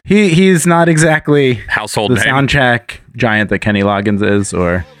 He's not exactly household the name. soundtrack giant that Kenny Loggins is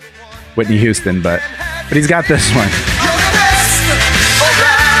or Whitney Houston, but he's got this one.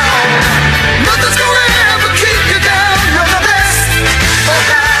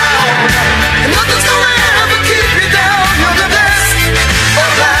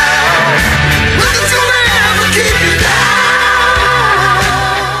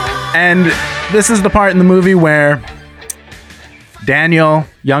 And this is the part in the movie where Daniel,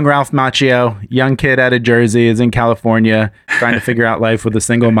 young Ralph Macchio, young kid out of Jersey, is in California trying to figure out life with a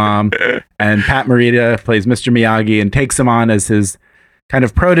single mom. And Pat Morita plays Mr. Miyagi and takes him on as his kind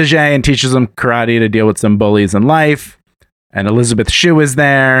of protege and teaches him karate to deal with some bullies in life. And Elizabeth Shue is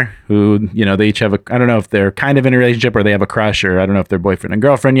there, who, they each have I don't know if they're kind of in a relationship or they have a crush, or I don't know if they're boyfriend and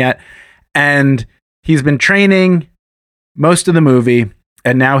girlfriend yet. And he's been training most of the movie,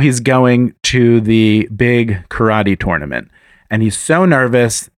 and now he's going to the big karate tournament. And he's so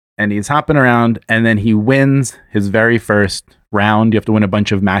nervous and he's hopping around, and then he wins his very first round. You have to win a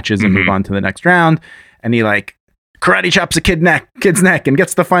bunch of matches and move on to the next round. And he like karate chops a kid's neck and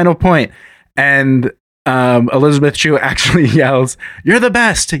gets the final point. And Elizabeth Shue actually yells, "You're the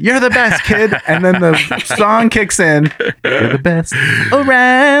best, kid." And then the song kicks in, "You're the best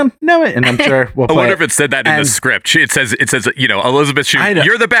around, know it." And I'm sure we'll play. I wonder if it said that in the script. It says, Elizabeth Shue,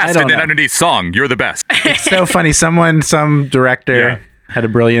 "You're the best," and then underneath song, "You're the best." It's so funny. Some director had a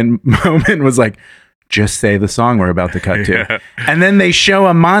brilliant moment, was like, just say the song we're about to cut to. Yeah. And then they show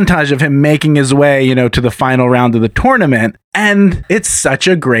a montage of him making his way, to the final round of the tournament. And it's such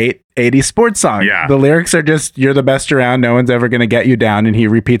a great 80s sports song. Yeah. The lyrics are just, "You're the best around, no one's ever going to get you down." And he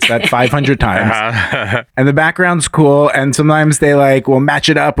repeats that 500 times. And the background's cool. And sometimes they will match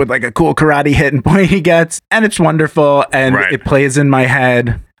it up with like a cool karate hit and point he gets. And it's wonderful. And it plays in my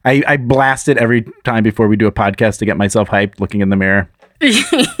head. I blast it every time before we do a podcast to get myself hyped looking in the mirror.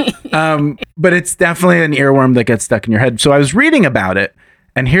 But it's definitely an earworm that gets stuck in your head. So I was reading about it,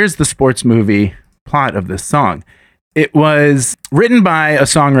 and here's the sports movie plot of this song. It was written by a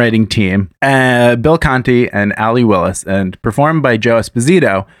songwriting team, Bill Conti and Allie Willis, and performed by Joe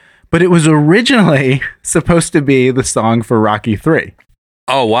Esposito. But it was originally supposed to be the song for Rocky III.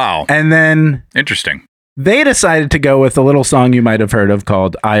 Oh, wow. And then... Interesting. They decided to go with a little song you might have heard of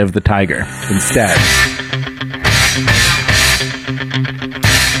called "Eye of the Tiger" instead.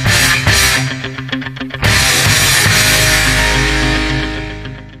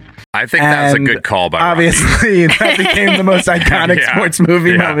 I think that's a good call by obviously Rocky. That became the most iconic sports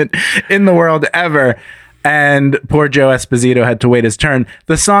movie moment in the world ever. And poor Joe Esposito had to wait his turn.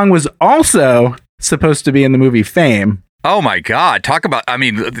 The song was also supposed to be in the movie Fame. Oh my God. Talk about,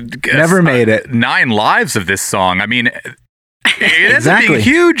 never made it. 9 lives of this song. It ends up being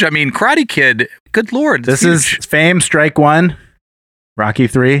huge. Karate Kid, good Lord. This is Fame, strike 1. Rocky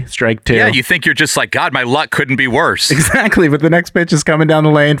 3, strike 2. Yeah, you think you're just like, God, my luck couldn't be worse. Exactly. But the next pitch is coming down the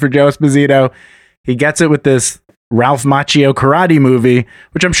lane for Joe Esposito. He gets it with this Ralph Macchio karate movie,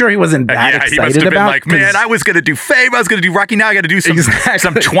 which I'm sure he wasn't that excited about. He must have been like, man, I was going to do Fame. I was going to do Rocky. Now I got to do some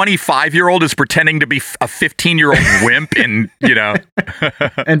 25-year-old is pretending to be a 15-year-old wimp and,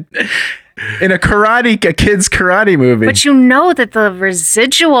 and in a kid's karate movie. But that the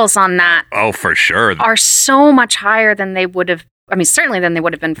residuals on that for sure are so much higher than they would have. Certainly than they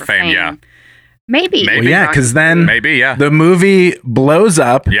would have been for Fame. Yeah. Maybe. Well, yeah, because then the movie blows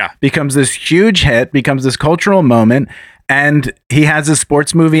up, becomes this huge hit, becomes this cultural moment, and he has his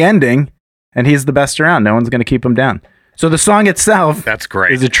sports movie ending, and he's the best around. No one's going to keep him down. So the song itself, that's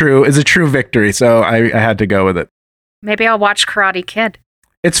great, is a true victory. So I had to go with it. Maybe I'll watch Karate Kid.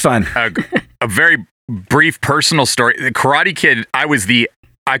 It's fun. A very brief personal story. The Karate Kid,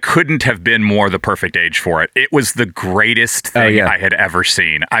 I couldn't have been more the perfect age for it. It was the greatest thing I had ever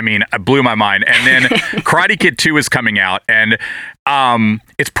seen. I mean, it blew my mind. And then Karate Kid 2 is coming out, and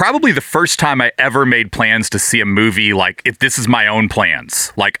it's probably the first time I ever made plans to see a movie like if this is my own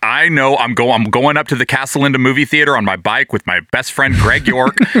plans. Like, I know I'm going up to the Castle Linda movie theater on my bike with my best friend Greg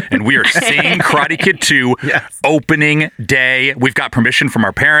York, and we are seeing Karate Kid 2 opening day. We've got permission from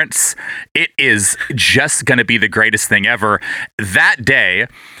our parents. It is just going to be the greatest thing ever. That day,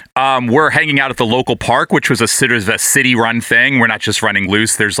 we're hanging out at the local park, which was a city-run thing. We're not just running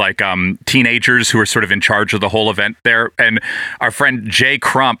loose. There's like teenagers who are sort of in charge of the whole event there. And our friend Jay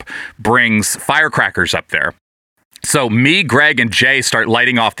Crump brings firecrackers up there. So me, Greg, and Jay start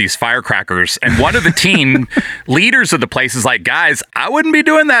lighting off these firecrackers. And one of the teen leaders of the place is like, guys, I wouldn't be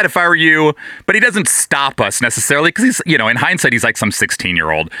doing that if I were you. But he doesn't stop us necessarily because he's, in hindsight, he's like some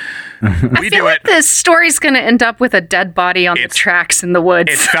 16-year-old. I feel like this story's going to end up with a dead body on the tracks in the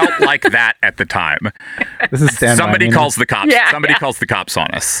woods. It felt like that at the time. This is somebody calls the cops. Somebody calls the cops on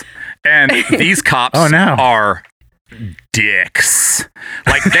us. And these cops are dicks.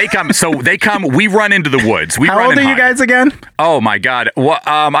 Like they come, we run into the woods. How old are you guys again? Oh my God. Well,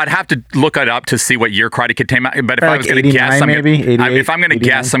 I'd have to look it up to see what year Karate Kid came out. But if I was going to guess, if I'm going to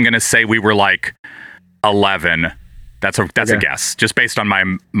guess, I'm going to say we were like 11. That's a guess, just based on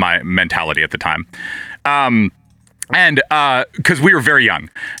my mentality at the time. And because we were very young,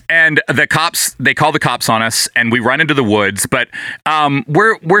 and they call the cops on us, and we run into the woods, but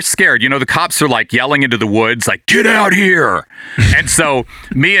we're scared. The cops are like yelling into the woods, like, get out here. And so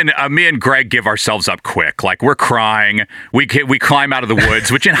me and Greg give ourselves up quick. Like, we're crying. We climb out of the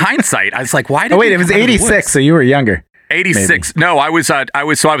woods, which in hindsight, I was like, why did it was 86, so you were younger. 86. Maybe. No, I was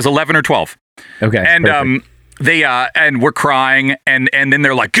 11 or 12. Okay. And and we're crying, and then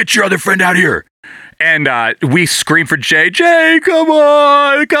they're like, get your other friend out here. And we scream for Jay, come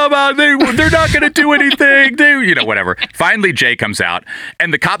on. They're not going to do anything. Whatever. Finally, Jay comes out,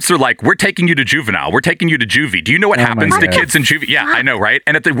 and the cops are like, we're taking you to juvenile. We're taking you to juvie. Do you know what happens to kids in juvie? Yeah, I know, right?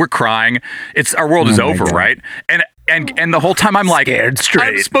 And we're crying. Our world is over, right? And the whole time I'm like, I'm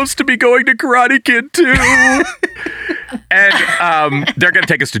supposed to be going to Karate Kid 2. And they're going to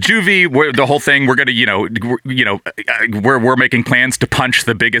take us to juvie. The whole thing, we're going to, we're making plans to punch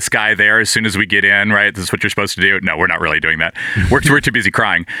the biggest guy there as soon as we get in, right? This is what you're supposed to do. No, we're not really doing that. We're too busy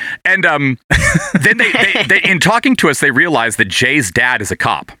crying. And then they in talking to us, they realize that Jay's dad is a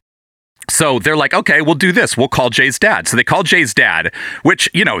cop. So they're like, okay, we'll do this. We'll call Jay's dad. So they call Jay's dad, which,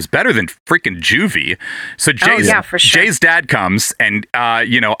 is better than freaking juvie. So Jay's dad comes, and, I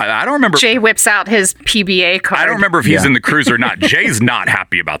don't remember. Jay whips out his PBA card. I don't remember if he's in the cruise or not. Jay's not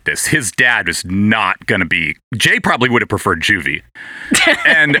happy about this. His dad is not going to be. Jay probably would have preferred juvie.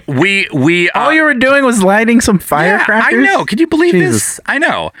 And we all you were doing was lighting some firecrackers? Yeah, I know. Can you believe this? I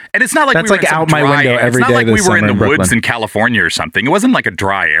know. And it's not like that's we were like out my window every day. It's not like we were in the Brooklyn. woods in California or something. It wasn't like a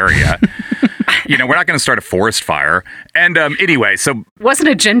dry area. We're not going to start a forest fire. And anyway, so wasn't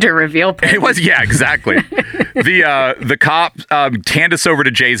a gender reveal. It was, yeah, exactly. The cop handed us over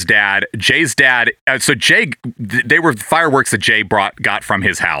to Jay's dad. Jay's dad. So Jay, they were fireworks that Jay got from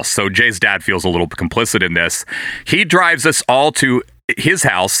his house. So Jay's dad feels a little complicit in this. He drives us all to his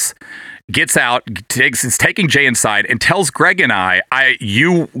house. Gets out, is taking Jay inside, and tells Greg and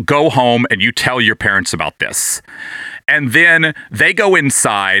you go home and you tell your parents about this. And then they go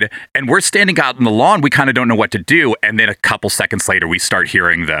inside, and we're standing out on the lawn. We kind of don't know what to do. And then a couple seconds later, we start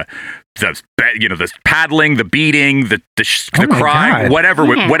hearing the paddling, the beating, the crying,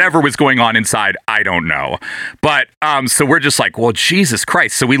 whatever was going on inside. I don't know. But so we're just like, well, Jesus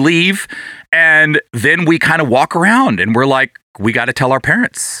Christ. So we leave, and then we kind of walk around, and we're like, we got to tell our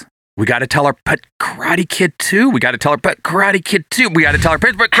parents. We got to tell our but Karate Kid 2. We got to tell our but Karate Kid 2. We got to tell our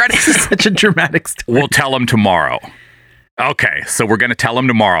parents, but Karate Kid. Such a dramatic story. We'll tell them tomorrow. Okay, so we're going to tell him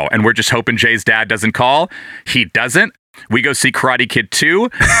tomorrow, and we're just hoping Jay's dad doesn't call. He doesn't. We go see Karate Kid 2.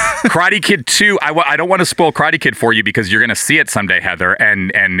 Karate Kid 2, I don't want to spoil Karate Kid for you because you're going to see it someday, Heather,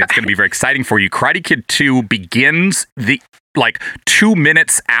 and it's going to be very exciting for you. Karate Kid 2 begins like 2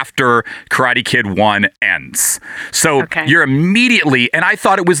 minutes after Karate Kid 1 ends. So you're immediately, and I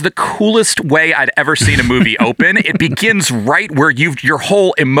thought it was the coolest way I'd ever seen a movie open. It begins right where your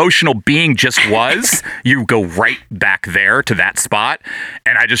whole emotional being just was. You go right back there to that spot.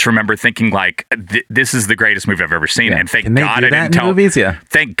 And I just remember thinking like, this is the greatest movie I've ever seen. And thank God I didn't tell movies.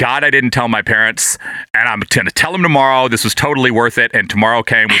 Thank God I didn't tell my parents. And I'm going to tell them tomorrow. This was totally worth it. And tomorrow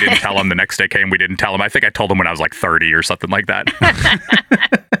came, we didn't tell them. The next day came, we didn't tell them. I think I told them when I was like 30 or something like that.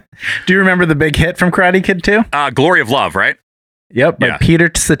 Do you remember the big hit from Karate Kid 2? Glory of Love, right? Yep, by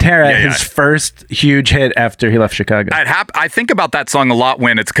Peter Cetera, his first huge hit after he left Chicago. I think about that song a lot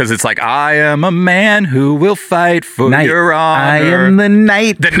when it's because it's like, I am a man who will fight for your honor. I am the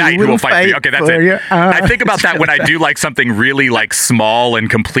knight who will fight for you. Okay, that's it. I think about that when I do like something really like small and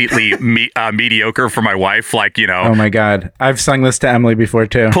completely mediocre for my wife. Like, you know. Oh my God. I've sung this to Emily before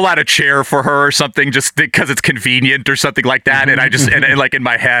too. Pull out a chair for her or something just because it's convenient or something like that. And I just, and like in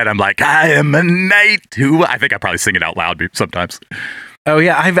my head, I'm like, I am a knight who, I think I probably sing it out loud sometimes. Oh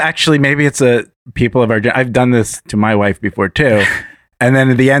yeah, I've actually, maybe it's people of our, I've done this to my wife before too. And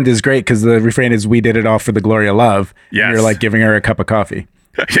then at the end is great because the refrain is, we did it all for the glory of love. Yes. And you're like giving her a cup of coffee.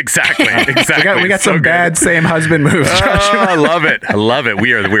 Exactly. We got some bad same husband moves. I love it. I love it.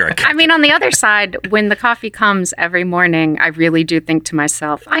 We are. I mean, on the other side, when the coffee comes every morning, I really do think to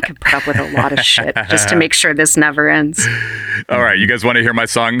myself, I could put up with a lot of shit just to make sure this never ends. All right, you guys want to hear my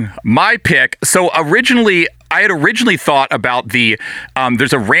song? My pick. So I had originally thought about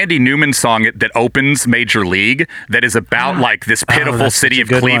there's a Randy Newman song that opens Major League that is about like this pitiful city of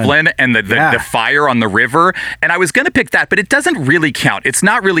Cleveland and the fire on the river. And I was going to pick that, but it doesn't really count. It's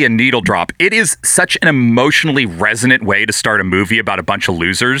not really a needle drop. It is such an emotionally resonant way to start a movie about a bunch of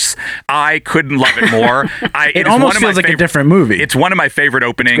losers. I couldn't love it more. It almost feels like a different movie. It's one of my favorite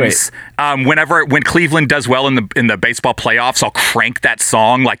openings. When Cleveland does well in the baseball playoffs, I'll crank that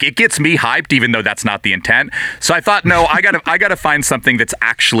song. Like, it gets me hyped, even though that's not the intent. So I thought, no, I gotta find something that's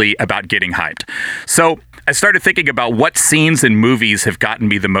actually about getting hyped. So I started thinking about what scenes in movies have gotten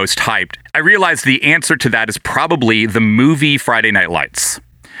me the most hyped. I realized the answer to that is probably the movie Friday Night Lights.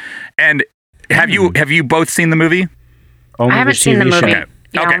 And have you both seen the movie? I haven't seen the movie. Okay.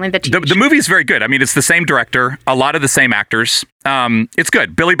 Yeah, only the TV show. The movie is very good. I mean, it's the same director, a lot of the same actors. It's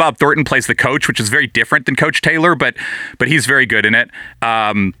good. Billy Bob Thornton plays the coach, which is very different than Coach Taylor, but he's very good in it.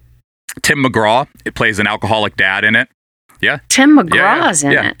 Tim McGraw plays an alcoholic dad in it. Yeah. Tim McGraw's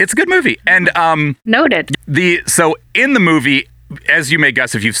in it. It's a good movie. And noted. So in the movie, as you may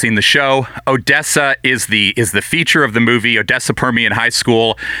guess if you've seen the show, Odessa is the feature of the movie, Odessa Permian High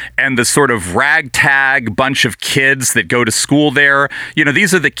School, and the sort of ragtag bunch of kids that go to school there. You know,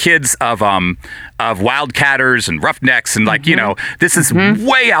 these are the kids of Wildcatters and Roughnecks, and like, you know, this is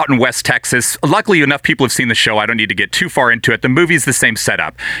way out in West Texas. Luckily enough, people have seen the show. I don't need to get too far into it. The movie's the same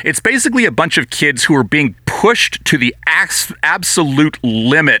setup. It's basically a bunch of kids who are being pushed to the absolute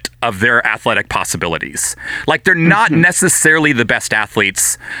limit of their athletic possibilities. Like, they're not necessarily the best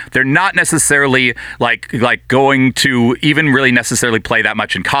athletes. They're not necessarily like going to even really necessarily play that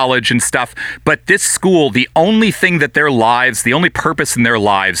much in college and stuff. But this school, the only thing that their lives, the only purpose in their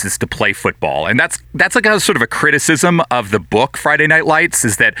lives is to play football. And that's like a sort of a criticism of the book Friday Night Lights,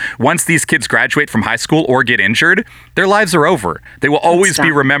 is that once these kids graduate from high school or get injured, their lives are over. They will always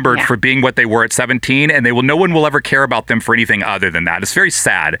be remembered for being what they were at 17, and no one will ever care about them for anything other than that. It's very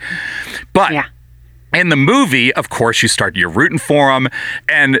sad. But in the movie, of course, you're rooting for them.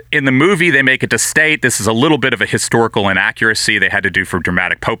 And in the movie, they make it to state. This is a little bit of a historical inaccuracy they had to do for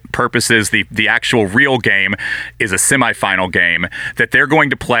dramatic purposes. The actual real game is a semifinal game that they're going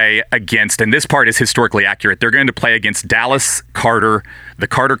to play against. And this part is historically accurate. They're going to play against the Carter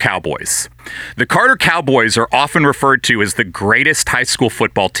Cowboys. The Carter Cowboys are often referred to as the greatest high school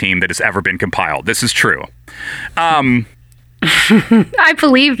football team that has ever been compiled. This is true. I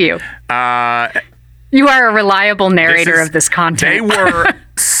believe you. You are a reliable narrator of this content. They were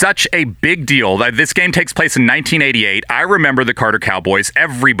such a big deal. This game takes place in 1988. I remember the Carter Cowboys.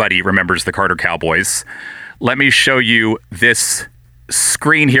 Everybody remembers the Carter Cowboys. Let me show you this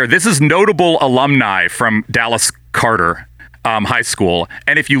screen here. This is notable alumni from Dallas Carter High School.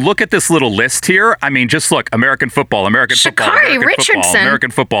 And if you look at this little list here, I mean, just look, American football, American football, American Richardson. football,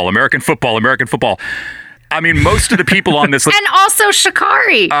 American football, American football, American football. I mean, most of the people on this list. And also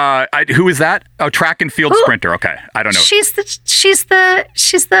Sha'Carri. Who is that? Oh, track and field sprinter. Okay, I don't know. She's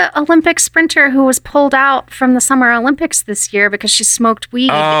the Olympic sprinter who was pulled out from the Summer Olympics this year because she smoked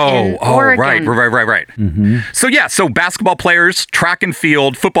weed in Oregon. Right. So basketball players, track and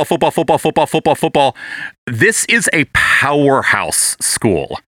field, football. This is a powerhouse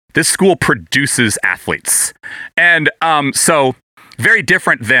school. This school produces athletes. And so very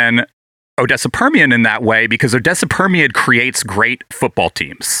different than Odessa Permian in that way, because Odessa Permian creates great football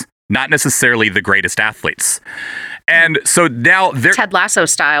teams, not necessarily the greatest athletes. And so now they're Ted Lasso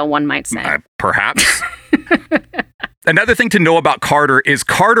style, one might say. Perhaps. Another thing to know about Carter is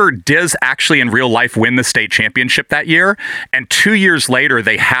Carter does actually in real life win the state championship that year. And 2 years later,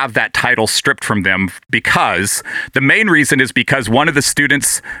 they have that title stripped from them because the main reason is because one of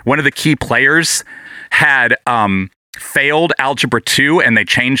the key players had failed Algebra 2 and they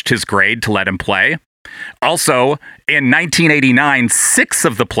changed his grade to let him play. Also, in 1989, 6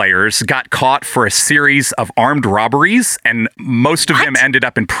 of the players got caught for a series of armed robberies, and most of them ended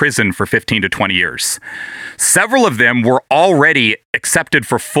up in prison for 15 to 20 years. Several of them were already accepted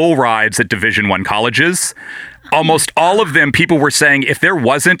for full rides at Division I colleges. Almost all of them, people were saying if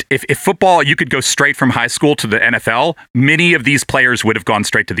football, you could go straight from high school to the NFL, many of these players would have gone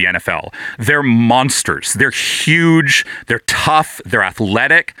straight to the NFL. They're monsters. They're huge. They're tough. They're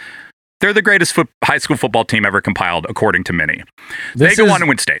athletic. They're the greatest high school football team ever compiled, according to many. They go on and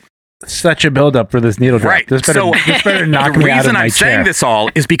win state. Such a build-up for this needle drop. Right. This better knock the me out of reason my I'm chair. saying this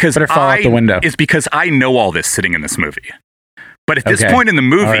all is because fall out the window. I know all this sitting in this movie. But at this point in the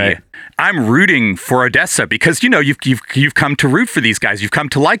movie, I'm rooting for Odessa because, you've come to root for these guys. You've come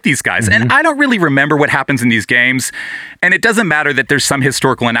to like these guys. Mm-hmm. And I don't really remember what happens in these games. And it doesn't matter that there's some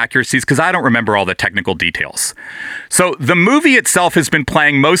historical inaccuracies because I don't remember all the technical details. So the movie itself has been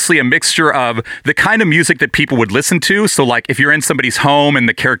playing mostly a mixture of the kind of music that people would listen to. So like if you're in somebody's home and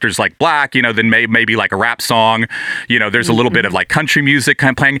the character's like black, then maybe like a rap song, there's a little bit of like country music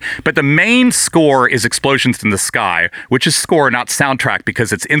kind of playing. But the main score is Explosions in the Sky, which is score, not soundtrack,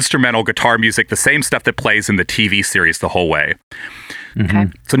 because it's instrumental guitar music, the same stuff that plays in the TV series the whole way.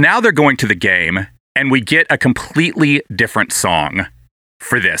 Mm-hmm. So now they're going to the game and we get a completely different song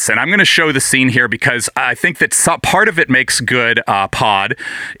for this. And I'm going to show the scene here because I think that part of it makes good pod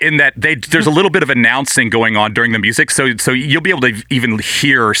in that there's a little bit of announcing going on during the music. So you'll be able to even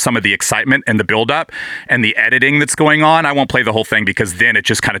hear some of the excitement and the buildup and the editing that's going on. I won't play the whole thing because then it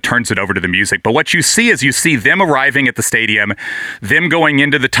just kind of turns it over to the music. But what you see is you see them arriving at the stadium, them going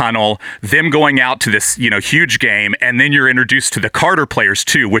into the tunnel, them going out to this, huge game. And then you're introduced to the Carter players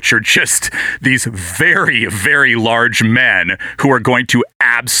too, which are just these very, very large men who are going to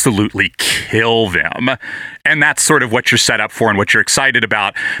absolutely kill them. And that's sort of what you're set up for and what you're excited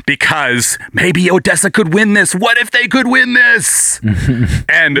about because maybe Odessa could win this. What if they could win this?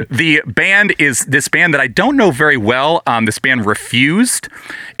 And the band is this band that I don't know very well. This band Refused.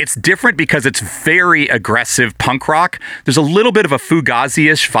 It's different because it's very aggressive punk rock. There's a little bit of a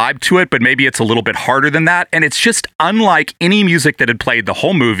Fugazi-ish vibe to it, but maybe it's a little bit harder than that. And it's just unlike any music that had played the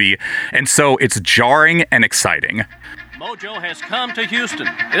whole movie. And so it's jarring and exciting. Mojo has come to Houston.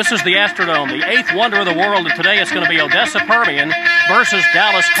 This is the Astrodome, the 8th wonder of the world, and today it's going to be Odessa Permian versus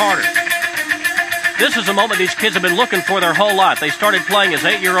Dallas Carter. This is a moment these kids have been looking for their whole life. They started playing as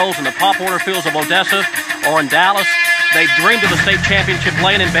 8-year-olds in the Pop Warner fields of Odessa or in Dallas. They dreamed of the state championship,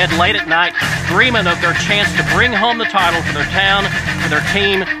 laying in bed late at night, dreaming of their chance to bring home the title for their town, for their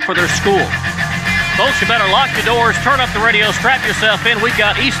team, for their school. Folks, you better lock your doors, turn up the radio, strap yourself in. We've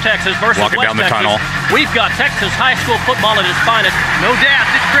got East Texas versus Walking West down the Texas. tunnel. We've got Texas high school football at its finest. No doubt,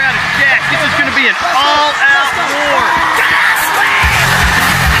 this crowd is jacked. This is going to be an all-out war.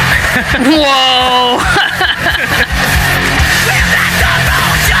 Whoa!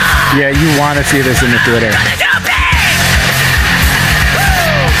 Yeah, you want to see this in the theater.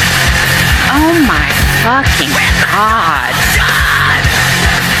 Oh my fucking God.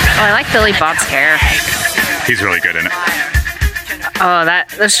 Oh, I like Billy Bob's hair. He's really good in it. Oh,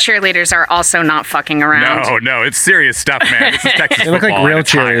 those cheerleaders are also not fucking around. No, it's serious stuff, man. This is Texas They look like football real at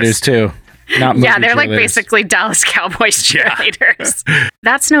its cheerleaders highest. too. Not movie Yeah, they're like cheerleaders. basically Dallas Cowboys cheerleaders. Yeah.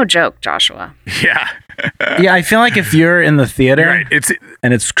 That's no joke, Joshua. Yeah. Yeah, I feel like if you're in the theater Right.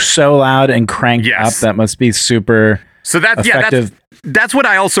 and it's so loud and cranked up, that must be super effective. That's what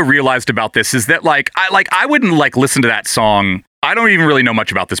I also realized about this is that I wouldn't listen to that song. I don't even really know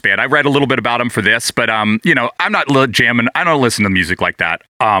much about this band. I read a little bit about them for this, but I'm not jamming. I don't listen to music like that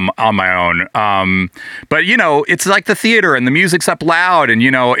on my own. But it's like the theater and the music's up loud, and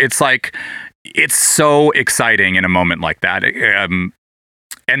it's like it's so exciting in a moment like that.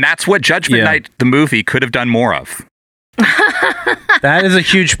 And that's what Judgment Night, the movie, could have done more of. That is a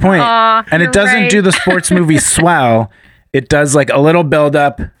huge point. And it doesn't do the sports movie swell. It does like a little build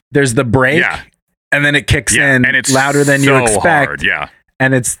up. There's the break. Yeah. And then it kicks in and it's louder than you so expect. hard, yeah.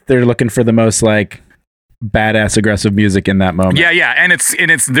 And they're looking for the most badass aggressive music in that moment. Yeah, and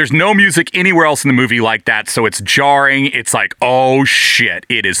it's there's no music anywhere else in the movie like that, so it's jarring. It's like, oh shit,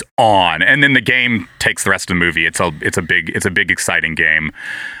 it is on, and then the game takes the rest of the movie. It's a big exciting game.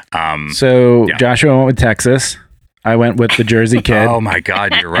 So Joshua went with Texas. I went with the Jersey Kid. Oh my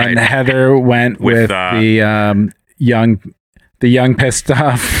God, you're right. And Heather went with the young pissed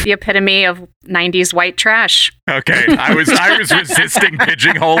off. The epitome of 90s white trash. Okay, I was resisting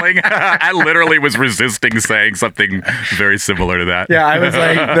pigeonholing. I literally was resisting saying something very similar to that. Yeah, I was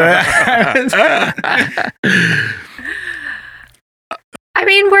like, I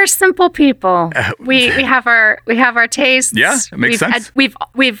mean, we're simple people. We have our tastes. Yeah, it makes sense. We've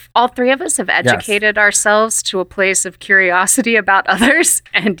all three of us have educated ourselves to a place of curiosity about others,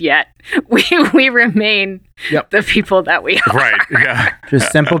 and yet we remain the people that we are. Right. Yeah.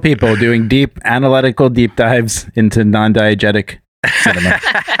 Just simple people doing deep analytical deep dives into non-diegetic cinema.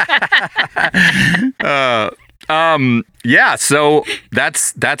 Yeah. So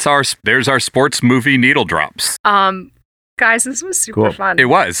there's our sports movie needle drops. Guys, this was super fun. It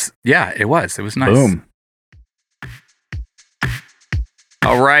was. Yeah, it was. It was nice. Boom.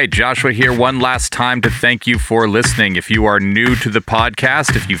 All right, Joshua here one last time to thank you for listening. If you are new to the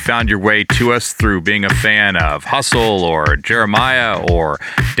podcast, if you found your way to us through being a fan of Hustle or Jeremiah or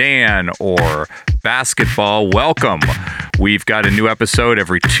Dan or basketball, welcome. We've got a new episode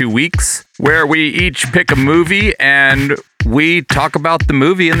every 2 weeks where we each pick a movie and we talk about the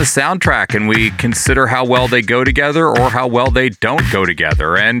movie and the soundtrack, and we consider how well they go together or how well they don't go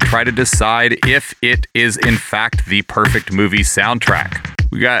together, and try to decide if it is in fact the perfect movie soundtrack.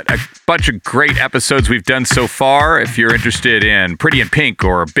 We got a bunch of great episodes we've done so far. If you're interested in Pretty in Pink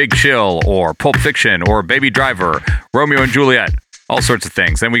or Big Chill or Pulp Fiction or Baby Driver, Romeo and Juliet, all sorts of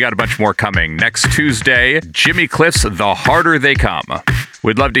things. And we got a bunch more coming. Next Tuesday, Jimmy Cliff's The Harder They Come.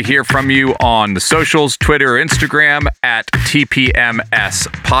 We'd love to hear from you on the socials, Twitter or Instagram at TPMS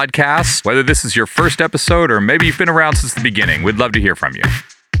Podcasts. Whether this is your first episode or maybe you've been around since the beginning, we'd love to hear from you.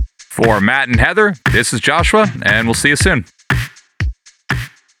 For Matt and Heather, this is Joshua, and we'll see you soon.